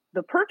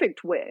the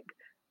perfect wig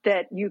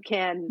that you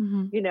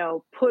can,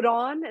 Mhm. put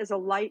on as a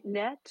light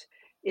net.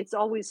 It's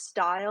always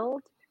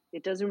styled.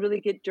 It doesn't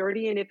really get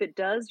dirty, and if it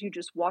does, you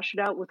just wash it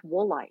out with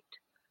woolite.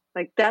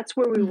 Like that's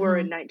where we were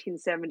in Mhm.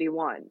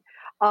 1971.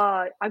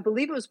 I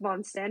believe it was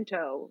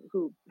Monsanto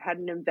who had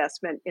an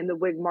investment in the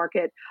wig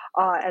market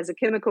as a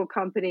chemical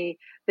company.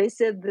 They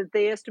said that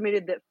they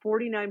estimated that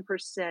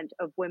 49%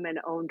 of women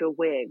owned a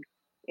wig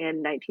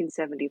in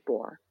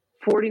 1974.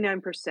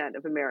 49%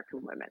 of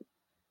American women.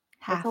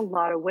 That's a Half.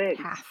 lot of wigs.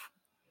 Half.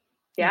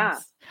 Yeah.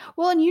 Yes.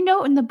 Well, and you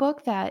note in the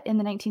book that in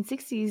the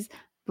 1960s,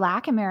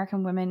 Black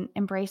American women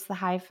embraced the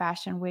high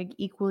fashion wig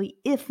equally,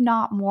 if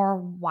not more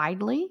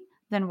widely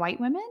than white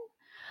women.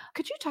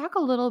 Could you talk a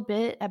little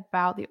bit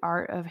about the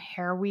art of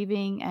hair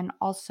weaving and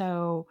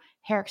also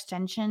hair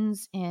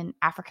extensions in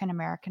African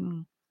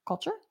American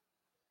culture?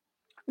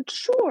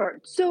 Sure.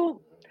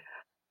 So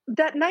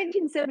that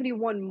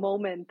 1971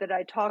 moment that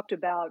I talked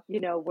about,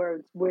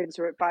 where wigs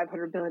are at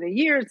 500 million a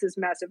year, it's this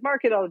massive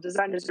market, all the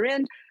designers are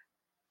in.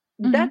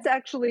 That's Hmm.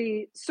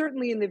 actually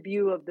certainly in the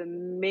view of the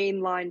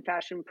mainline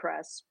fashion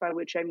press, by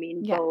which I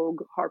mean Yeah.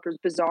 Vogue, Harper's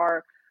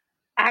Bazaar,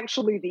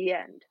 actually the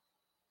end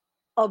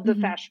of the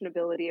Hmm.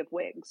 fashionability of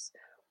wigs.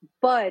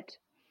 But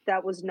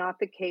that was not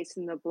the case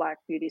in the Black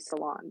beauty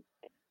salon,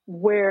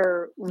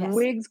 where Yes.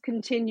 wigs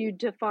continued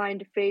to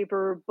find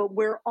favor, but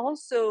where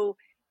also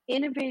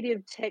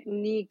innovative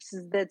techniques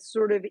that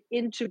sort of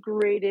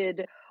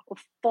integrated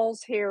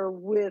false hair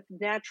with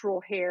natural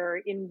hair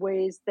in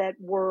ways that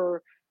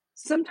were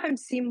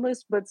sometimes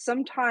seamless, but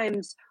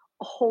sometimes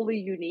wholly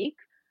unique,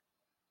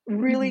 Hmm.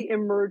 really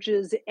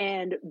emerges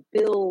and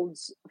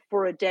builds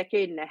for a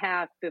decade and a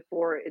half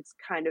before it's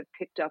kind of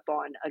picked up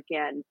on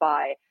again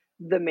by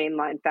the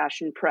mainline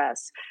fashion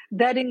press.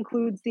 That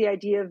includes the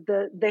idea of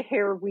the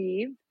hair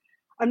weave.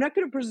 I'm not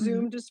going to Hmm.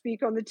 presume to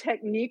speak on the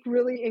technique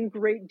really in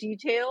great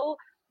detail,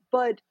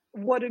 but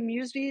what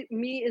amused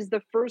me is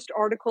the first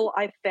article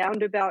I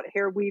found about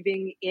hair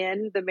weaving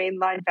in the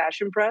mainline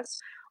fashion press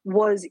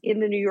was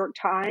in the New York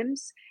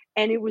Times,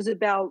 and it was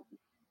about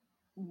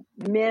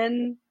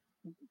men,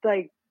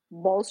 like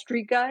Wall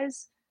Street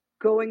guys,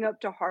 going up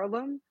to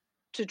Harlem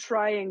to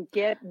try and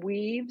get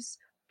weaves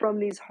from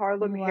these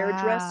Harlem Wow.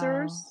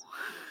 hairdressers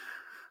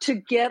to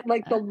get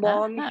like the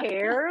long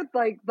hair,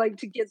 like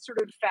to get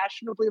sort of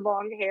fashionably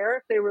long hair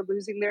if they were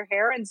losing their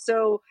hair.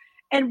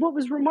 And what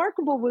was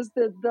remarkable was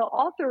that the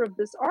author of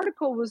this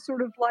article was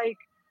sort of like,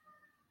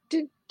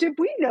 did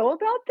we know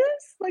about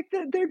this? Like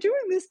they're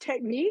doing this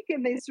technique,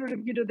 and they sort of,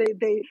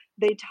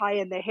 they tie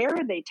in the hair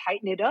and they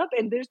tighten it up,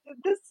 and this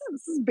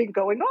has been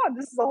going on.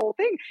 This is the whole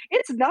thing.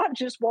 It's not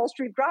just Wall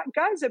Street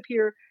guys up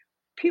here.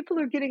 People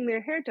are getting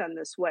their hair done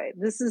this way.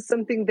 This is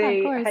something Yeah, of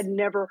they course. had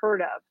never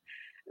heard of.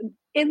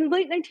 In the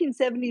late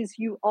 1970s,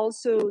 you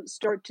also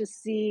start to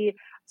see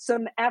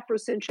some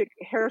Afrocentric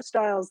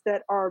hairstyles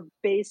that are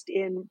based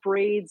in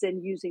braids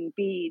and using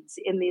beads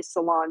in these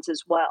salons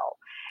as well.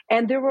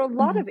 And there were a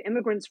lot Hmm. of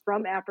immigrants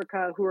from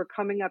Africa who are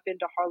coming up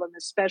into Harlem,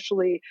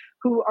 especially,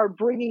 who are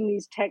bringing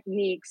these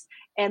techniques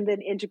and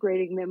then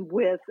integrating them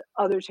with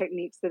other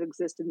techniques that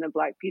exist in the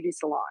Black beauty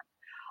salon.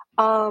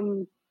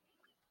 Um,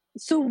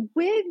 so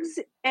wigs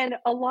and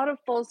a lot of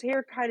false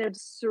hair kind of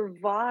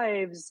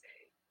survives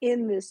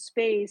in this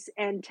space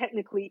and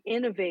technically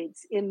innovates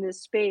in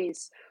this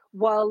space.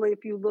 While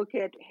if you look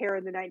at hair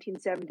in the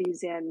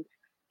 1970s and,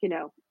 you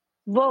know,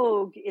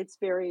 Vogue, it's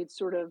very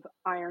sort of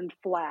ironed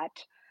flat.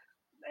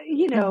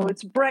 Hmm.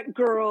 It's Brett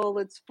girl,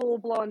 it's full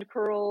blonde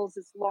curls,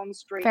 it's long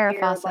straight Farrah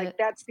hair. Like Fawcett.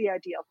 that's the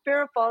ideal.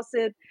 Farrah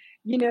Fawcett,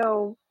 you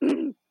know,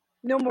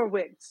 no more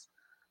wigs.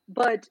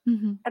 But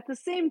Hmm. at the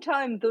same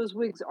time, those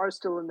wigs are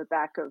still in the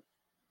back of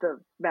the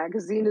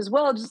magazine as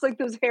well, just like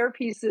those hair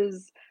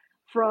pieces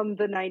from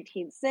the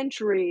 19th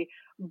century.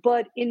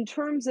 But in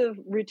terms of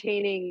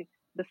retaining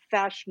the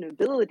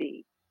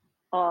fashionability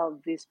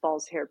of these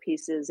false hair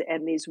pieces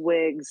and these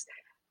wigs,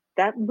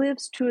 that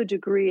lives to a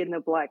degree in the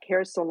Black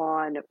hair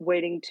salon,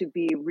 waiting to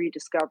be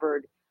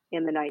rediscovered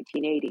in the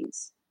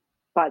 1980s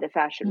by the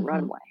fashion Hmm.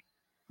 runway.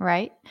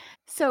 Right?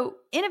 So,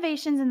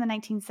 innovations in the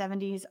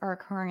 1970s are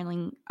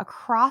occurring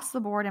across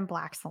the board in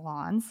Black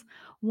salons.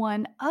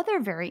 One other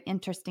very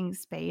interesting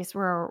space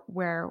where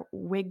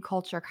wig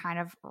culture kind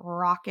of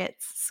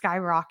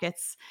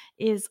skyrockets,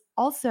 is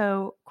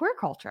also queer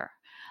culture.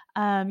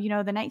 The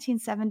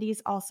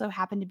 1970s also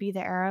happened to be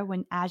the era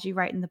when, as you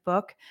write in the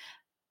book,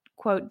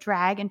 quote,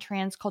 drag and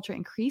trans culture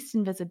increased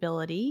in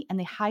visibility, and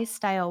the high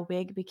style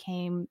wig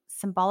became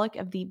symbolic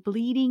of the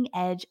bleeding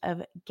edge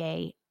of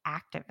gay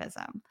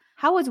activism.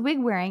 How was wig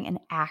wearing an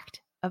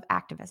act of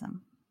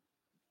activism?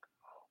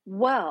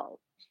 Well,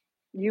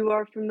 you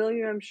are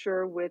familiar, I'm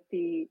sure, with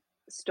the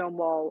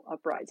Stonewall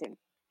Uprising.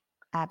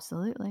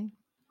 Absolutely.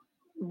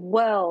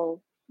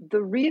 Well,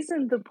 the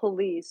reason the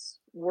police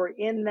were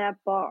in that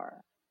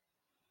bar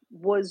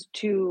was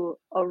to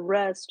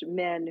arrest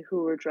men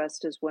who were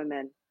dressed as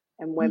women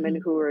and women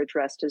Hmm. who were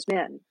dressed as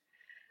men.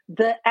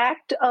 The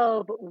act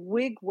of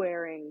wig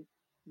wearing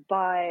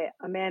by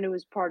a man who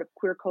was part of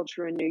queer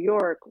culture in New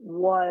York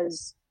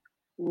was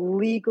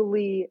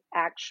legally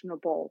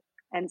actionable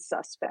and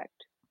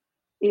suspect.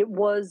 It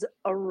was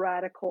a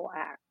radical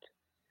act.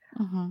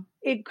 Hmm.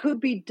 It could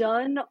be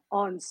done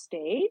on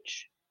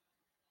stage.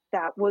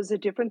 That was a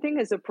different thing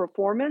as a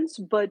performance,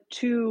 but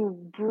to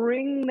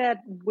bring that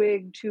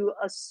wig to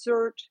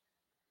assert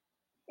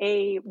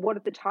a what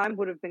at the time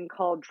would have been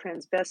called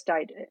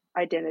transvestite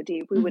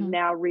identity. We would Hmm.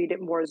 now read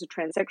it more as a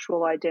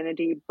transsexual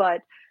identity,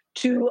 but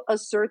to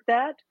assert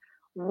that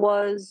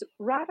was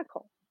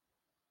radical.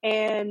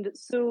 And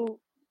so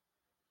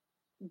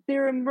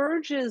there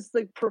emerges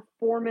like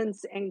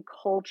performance and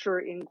culture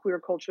in queer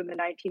culture in the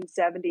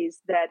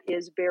 1970s that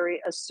is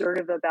very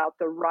assertive about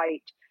the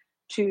right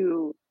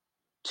to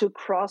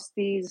cross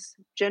these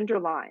gender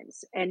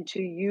lines and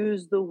to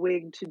use the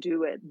wig to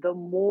do it. The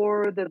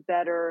more the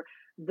better,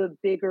 the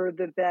bigger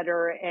the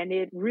better, and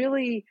it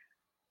really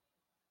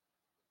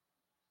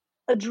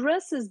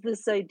addresses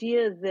this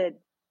idea that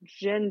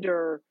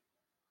gender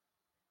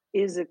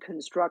is a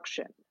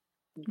construction,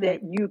 that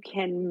Right. you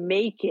can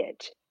make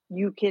it.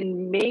 You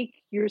can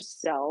make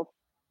yourself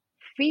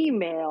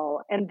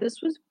female. And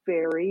this was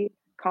very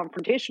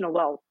confrontational.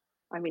 Well,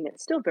 I mean,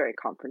 it's still very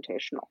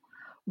confrontational.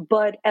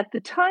 But at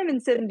the time in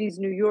 70s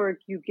New York,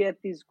 you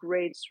get these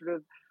great sort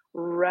of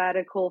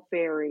radical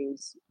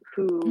fairies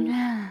who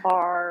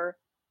are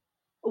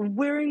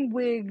wearing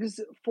wigs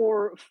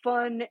for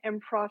fun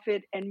and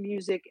profit and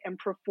music and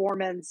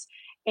performance.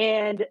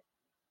 And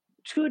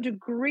to a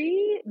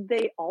degree,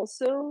 they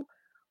also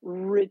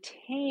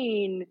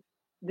retain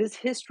this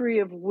history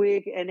of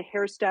wig and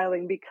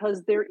hairstyling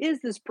because there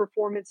is this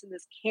performance and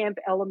this camp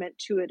element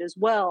to it as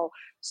well.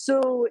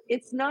 So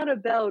it's not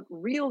about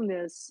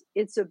realness,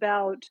 it's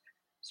about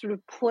sort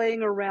of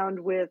playing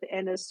around with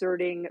and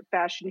asserting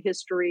fashion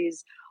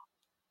histories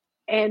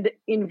and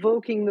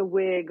invoking the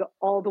wig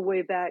all the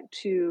way back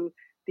to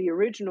the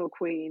original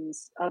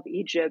queens of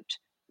Egypt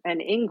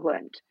and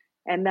England.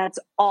 And that's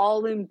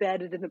all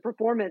embedded in the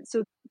performance.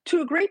 So,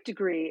 to a great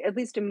degree, at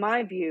least in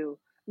my view,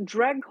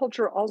 drag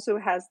culture also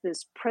has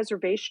this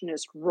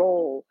preservationist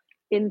role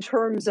in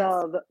terms Yes.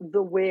 of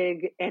the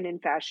wig and in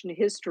fashion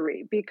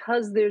history,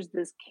 because there's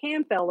this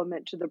camp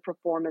element to the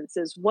performance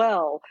as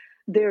well.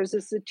 There's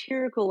a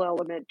satirical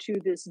element to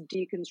this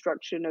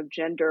deconstruction of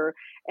gender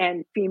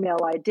and female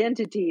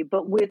identity,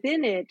 but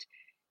within it,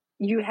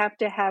 you have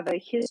to have a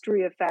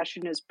history of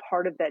fashion as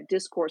part of that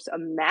discourse, a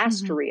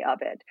Hmm. mastery of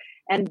it.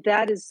 And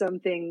that is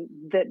something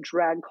that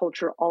drag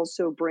culture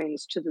also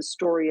brings to the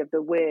story of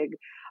the wig.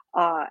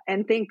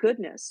 And thank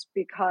goodness,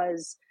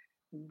 because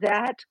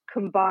that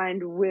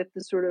combined with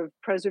the sort of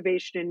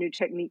preservation and new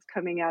techniques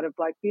coming out of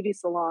Black beauty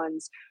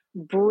salons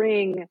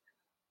bring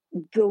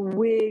the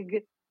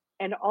wig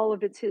and all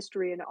of its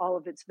history and all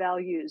of its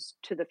values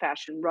to the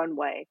fashion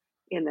runway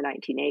in the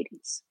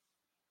 1980s.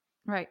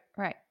 Right,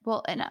 right.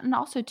 Well, and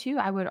also too,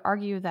 I would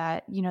argue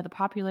that, the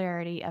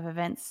popularity of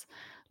events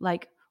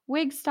like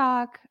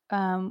Wigstock,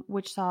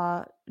 which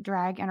saw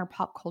drag enter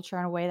pop culture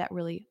in a way that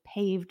really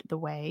paved the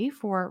way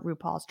for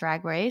RuPaul's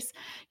Drag Race.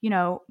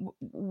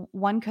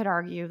 One could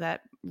argue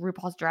that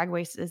RuPaul's Drag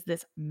Race is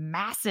this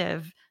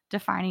massive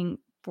defining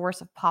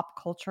force of pop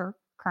culture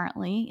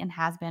currently and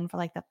has been for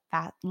like the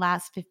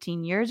last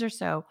 15 years or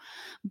so.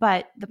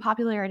 But the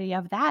popularity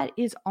of that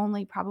is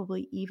only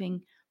probably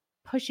even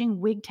pushing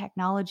wig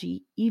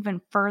technology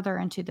even further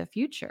into the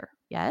future.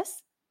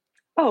 Yes?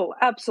 Oh,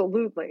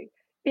 absolutely.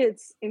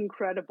 It's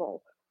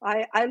incredible.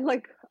 I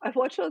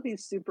watch all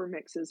these super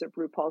mixes of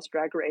RuPaul's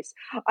Drag Race.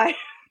 I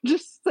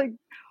just like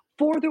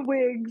for the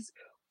wigs,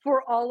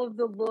 for all of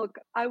the look.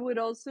 I would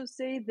also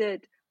say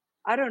that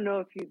I don't know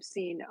if you've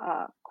seen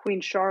Queen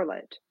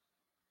Charlotte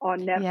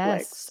on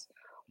Yes. Netflix.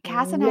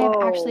 Cass and I have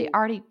actually Whoa.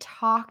 already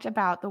talked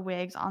about the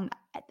wigs on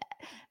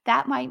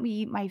that might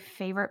be my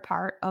favorite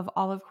part of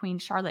all of Queen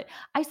Charlotte.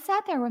 I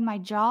sat there with my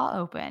jaw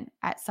open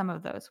at some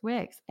of those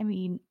wigs. I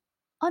mean,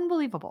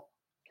 unbelievable.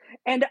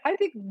 And I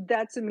think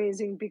that's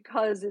amazing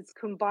because it's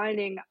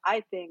combining,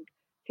 I think,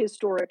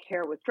 historic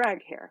hair with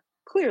drag hair.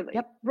 Clearly,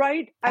 Yep.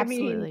 right? I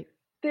mean, Absolutely.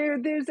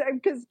 there's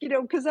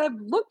because I've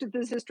looked at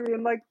this history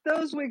and like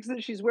those wigs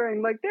that she's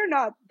wearing, like they're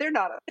not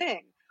a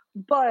thing.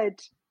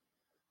 But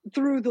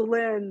through the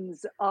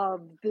lens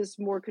of this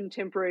more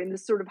contemporary and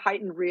this sort of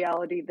heightened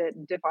reality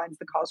that defines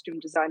the costume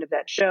design of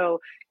that show,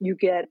 you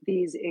get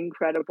these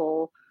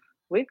incredible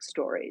wig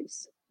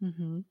stories.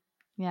 Mhm.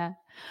 Yeah.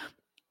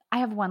 I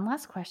have one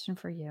last question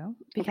for you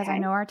because I Okay.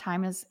 know our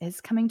time is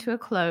coming to a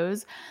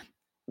close.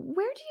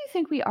 Where do you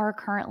think we are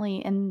currently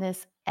in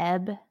this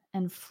ebb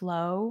and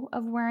flow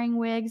of wearing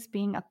wigs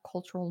being a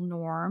cultural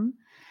norm?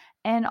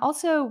 And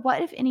also,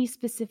 what, if any,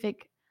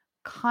 specific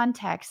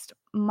context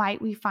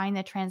might we find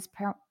the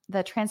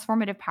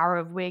transformative power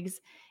of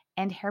wigs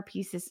and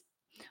hairpieces?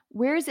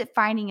 Where is it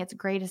finding its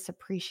greatest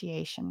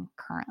appreciation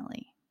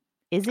currently?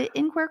 Is it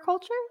in queer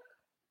culture?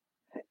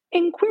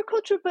 In queer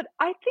culture, but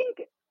I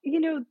think, you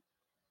know,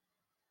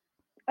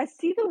 I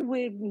see the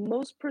wig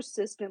most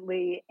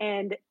persistently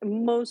and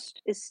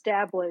most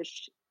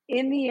established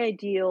in the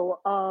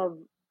ideal of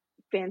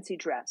fancy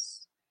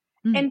dress.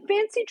 Mm, And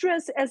fancy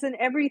dress as in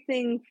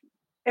everything,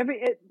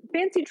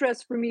 fancy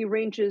dress for me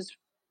ranges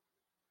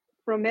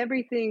from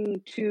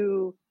everything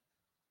to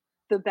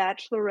the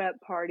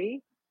bachelorette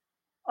party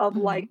of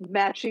like mhm,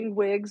 matching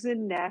wigs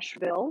in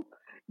Nashville,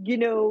 you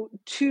know,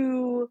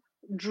 to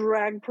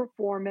drag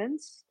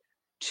performance,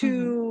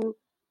 mhm, to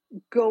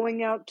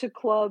going out to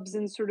clubs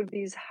in sort of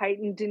these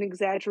heightened and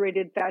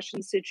exaggerated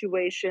fashion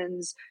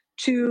situations,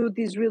 to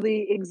these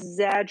really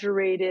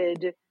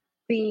exaggerated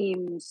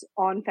themes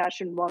on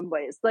fashion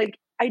runways. Like,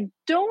 I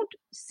don't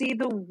see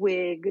the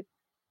wig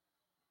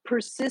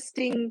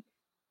persisting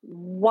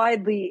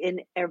widely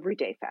in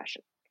everyday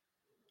fashion.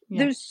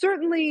 Yeah. There's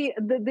certainly,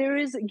 there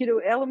is,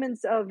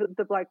 elements of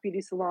the Black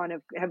Beauty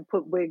Salon have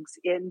put wigs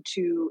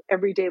into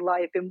everyday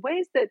life in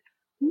ways that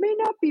may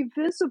not be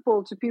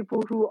visible to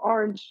people who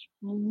aren't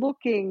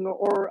looking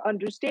or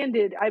understand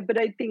it. But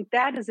I think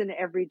that is an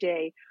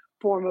everyday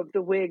form of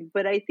the wig.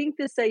 But I think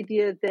this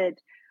idea that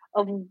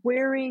of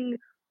wearing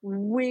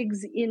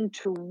wigs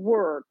into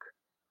work,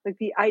 like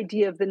the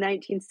idea of the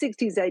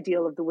 1960s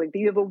ideal of the wig, that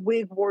you have a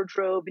wig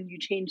wardrobe and you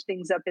change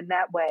things up in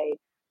that way.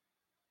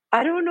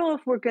 I don't know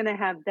if we're going to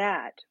have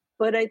that,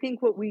 but I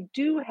think what we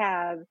do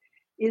have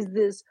is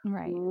this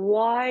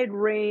wide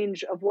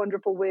range of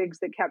wonderful wigs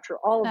that capture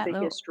all of the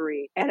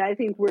history. And I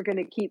think we're going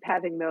to keep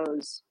having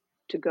those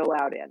to go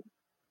out in.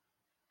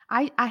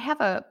 I have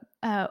a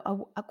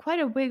quite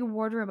a wig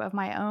wardrobe of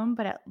my own,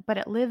 but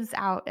it lives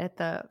out at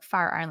the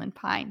Fire Island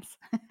Pines.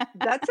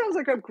 That sounds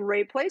like a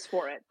great place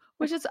for it.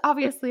 Which is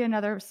obviously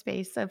another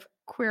space of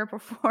queer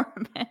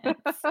performance.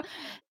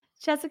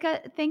 Jessica,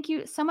 thank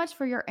you so much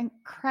for your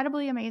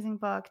incredibly amazing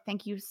book.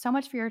 Thank you so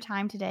much for your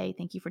time today.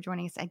 Thank you for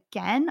joining us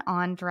again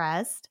on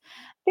Dressed.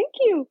 Thank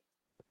you.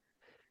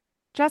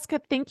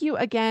 Jessica, thank you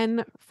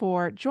again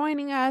for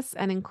joining us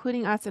and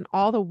including us in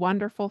all the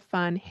wonderful,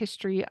 fun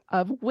history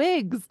of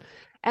wigs.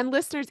 And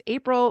listeners,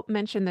 April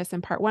mentioned this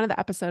in part 1 of the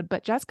episode,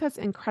 but Jessica's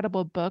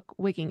incredible book,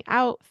 Wigging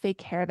Out, Fake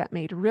Hair That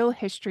Made Real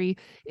History,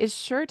 is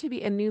sure to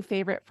be a new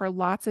favorite for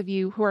lots of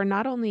you who are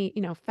not only,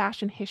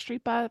 fashion history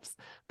buffs,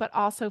 but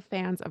also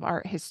fans of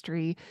art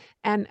history.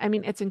 And I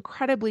mean, it's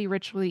incredibly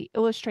richly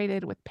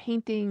illustrated with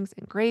paintings,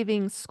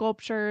 engravings,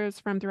 sculptures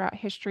from throughout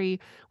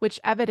history, which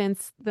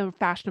evidence the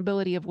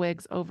fashionability of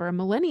wigs over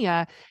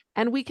millennia.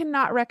 And we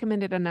cannot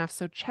recommend it enough.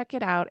 So check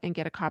it out and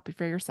get a copy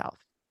for yourself.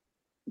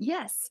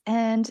 Yes.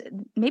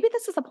 And maybe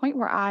this is the point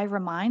where I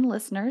remind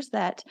listeners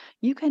that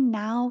you can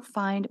now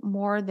find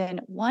more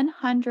than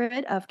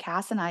 100 of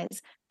Cass and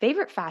I's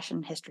favorite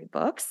fashion history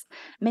books,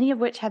 many of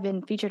which have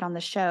been featured on the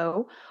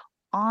show,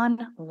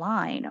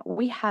 online.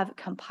 We have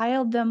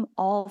compiled them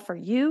all for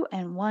you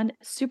in one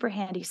super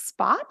handy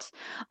spot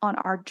on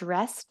our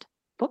Dressed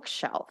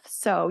bookshelf.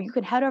 So you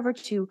can head over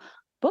to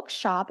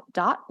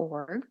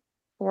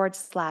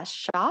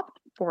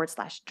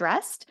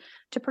bookshop.org/shop/dressed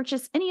to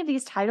purchase any of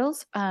these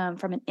titles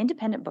from an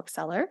independent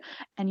bookseller.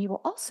 And you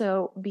will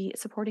also be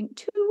supporting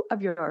 2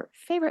 of your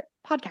favorite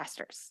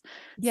podcasters.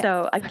 Yes.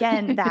 So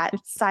again, that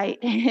site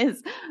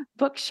is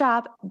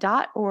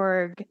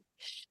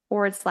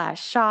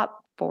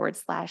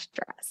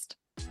bookshop.org/shop/dressed.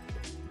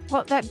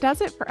 Well, that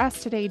does it for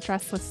us today,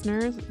 Dressed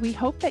listeners. We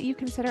hope that you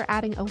consider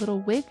adding a little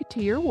wig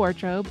to your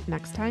wardrobe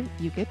next time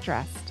you get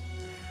dressed.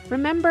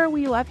 Remember,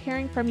 we love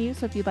hearing from you,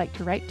 so if you'd like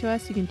to write to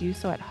us, you can do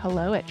so at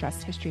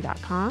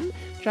hello@dressedhistory.com.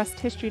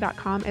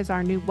 Dressedhistory.com is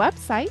our new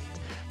website.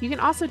 You can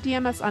also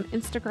DM us on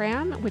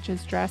Instagram, which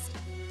is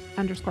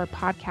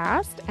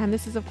dressed_podcast. And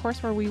this is, of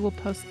course, where we will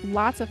post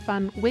lots of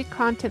fun wig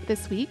content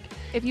this week.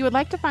 If you would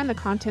like to find the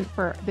content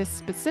for this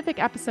specific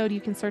episode,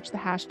 you can search the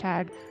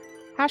hashtag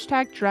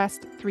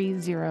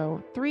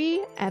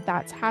Dressed303, and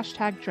that's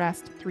hashtag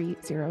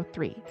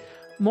Dressed303.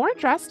 More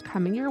Dressed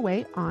coming your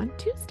way on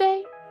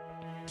Tuesday.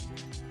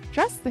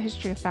 Dressed, the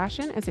History of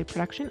Fashion is a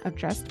production of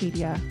Dressed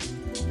Media.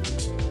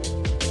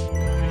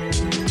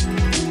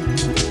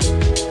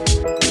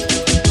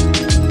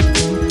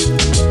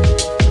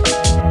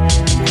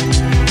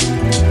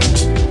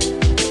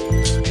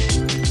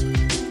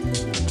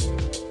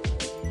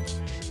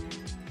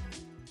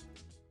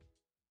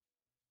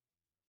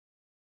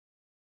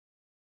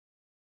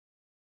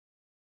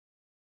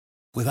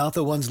 Without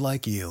the ones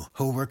like you,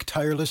 who work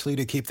tirelessly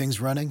to keep things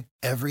running,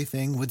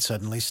 everything would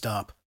suddenly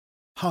stop.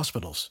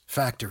 Hospitals,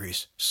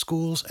 factories,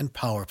 schools, and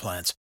power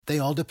plants, they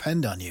all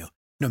depend on you.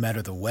 No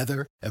matter the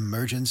weather,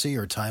 emergency,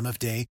 or time of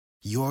day,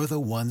 you're the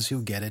ones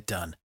who get it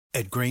done.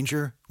 At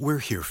Grainger, we're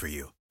here for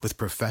you with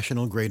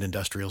professional-grade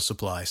industrial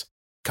supplies.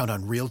 Count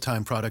on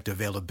real-time product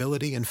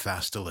availability and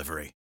fast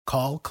delivery.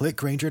 Call, click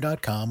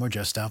Grainger.com, or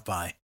just stop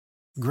by.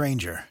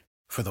 Grainger,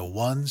 for the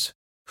ones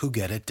who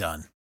get it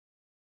done.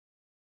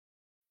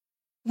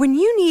 When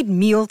you need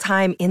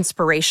mealtime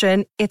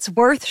inspiration, it's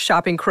worth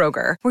shopping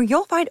Kroger, where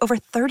you'll find over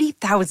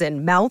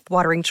 30,000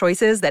 mouth-watering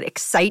choices that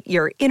excite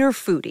your inner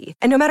foodie.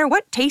 And no matter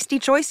what tasty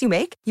choice you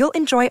make, you'll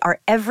enjoy our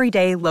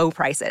everyday low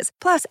prices,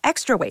 plus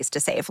extra ways to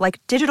save,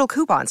 like digital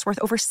coupons worth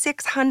over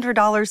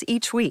 $600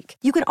 each week.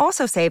 You can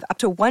also save up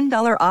to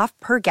 $1 off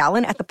per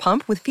gallon at the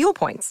pump with fuel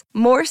points.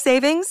 More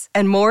savings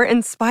and more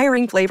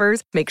inspiring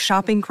flavors make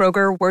shopping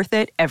Kroger worth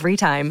it every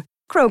time.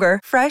 Kroger,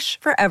 fresh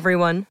for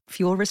everyone.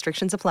 Fuel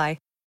restrictions apply.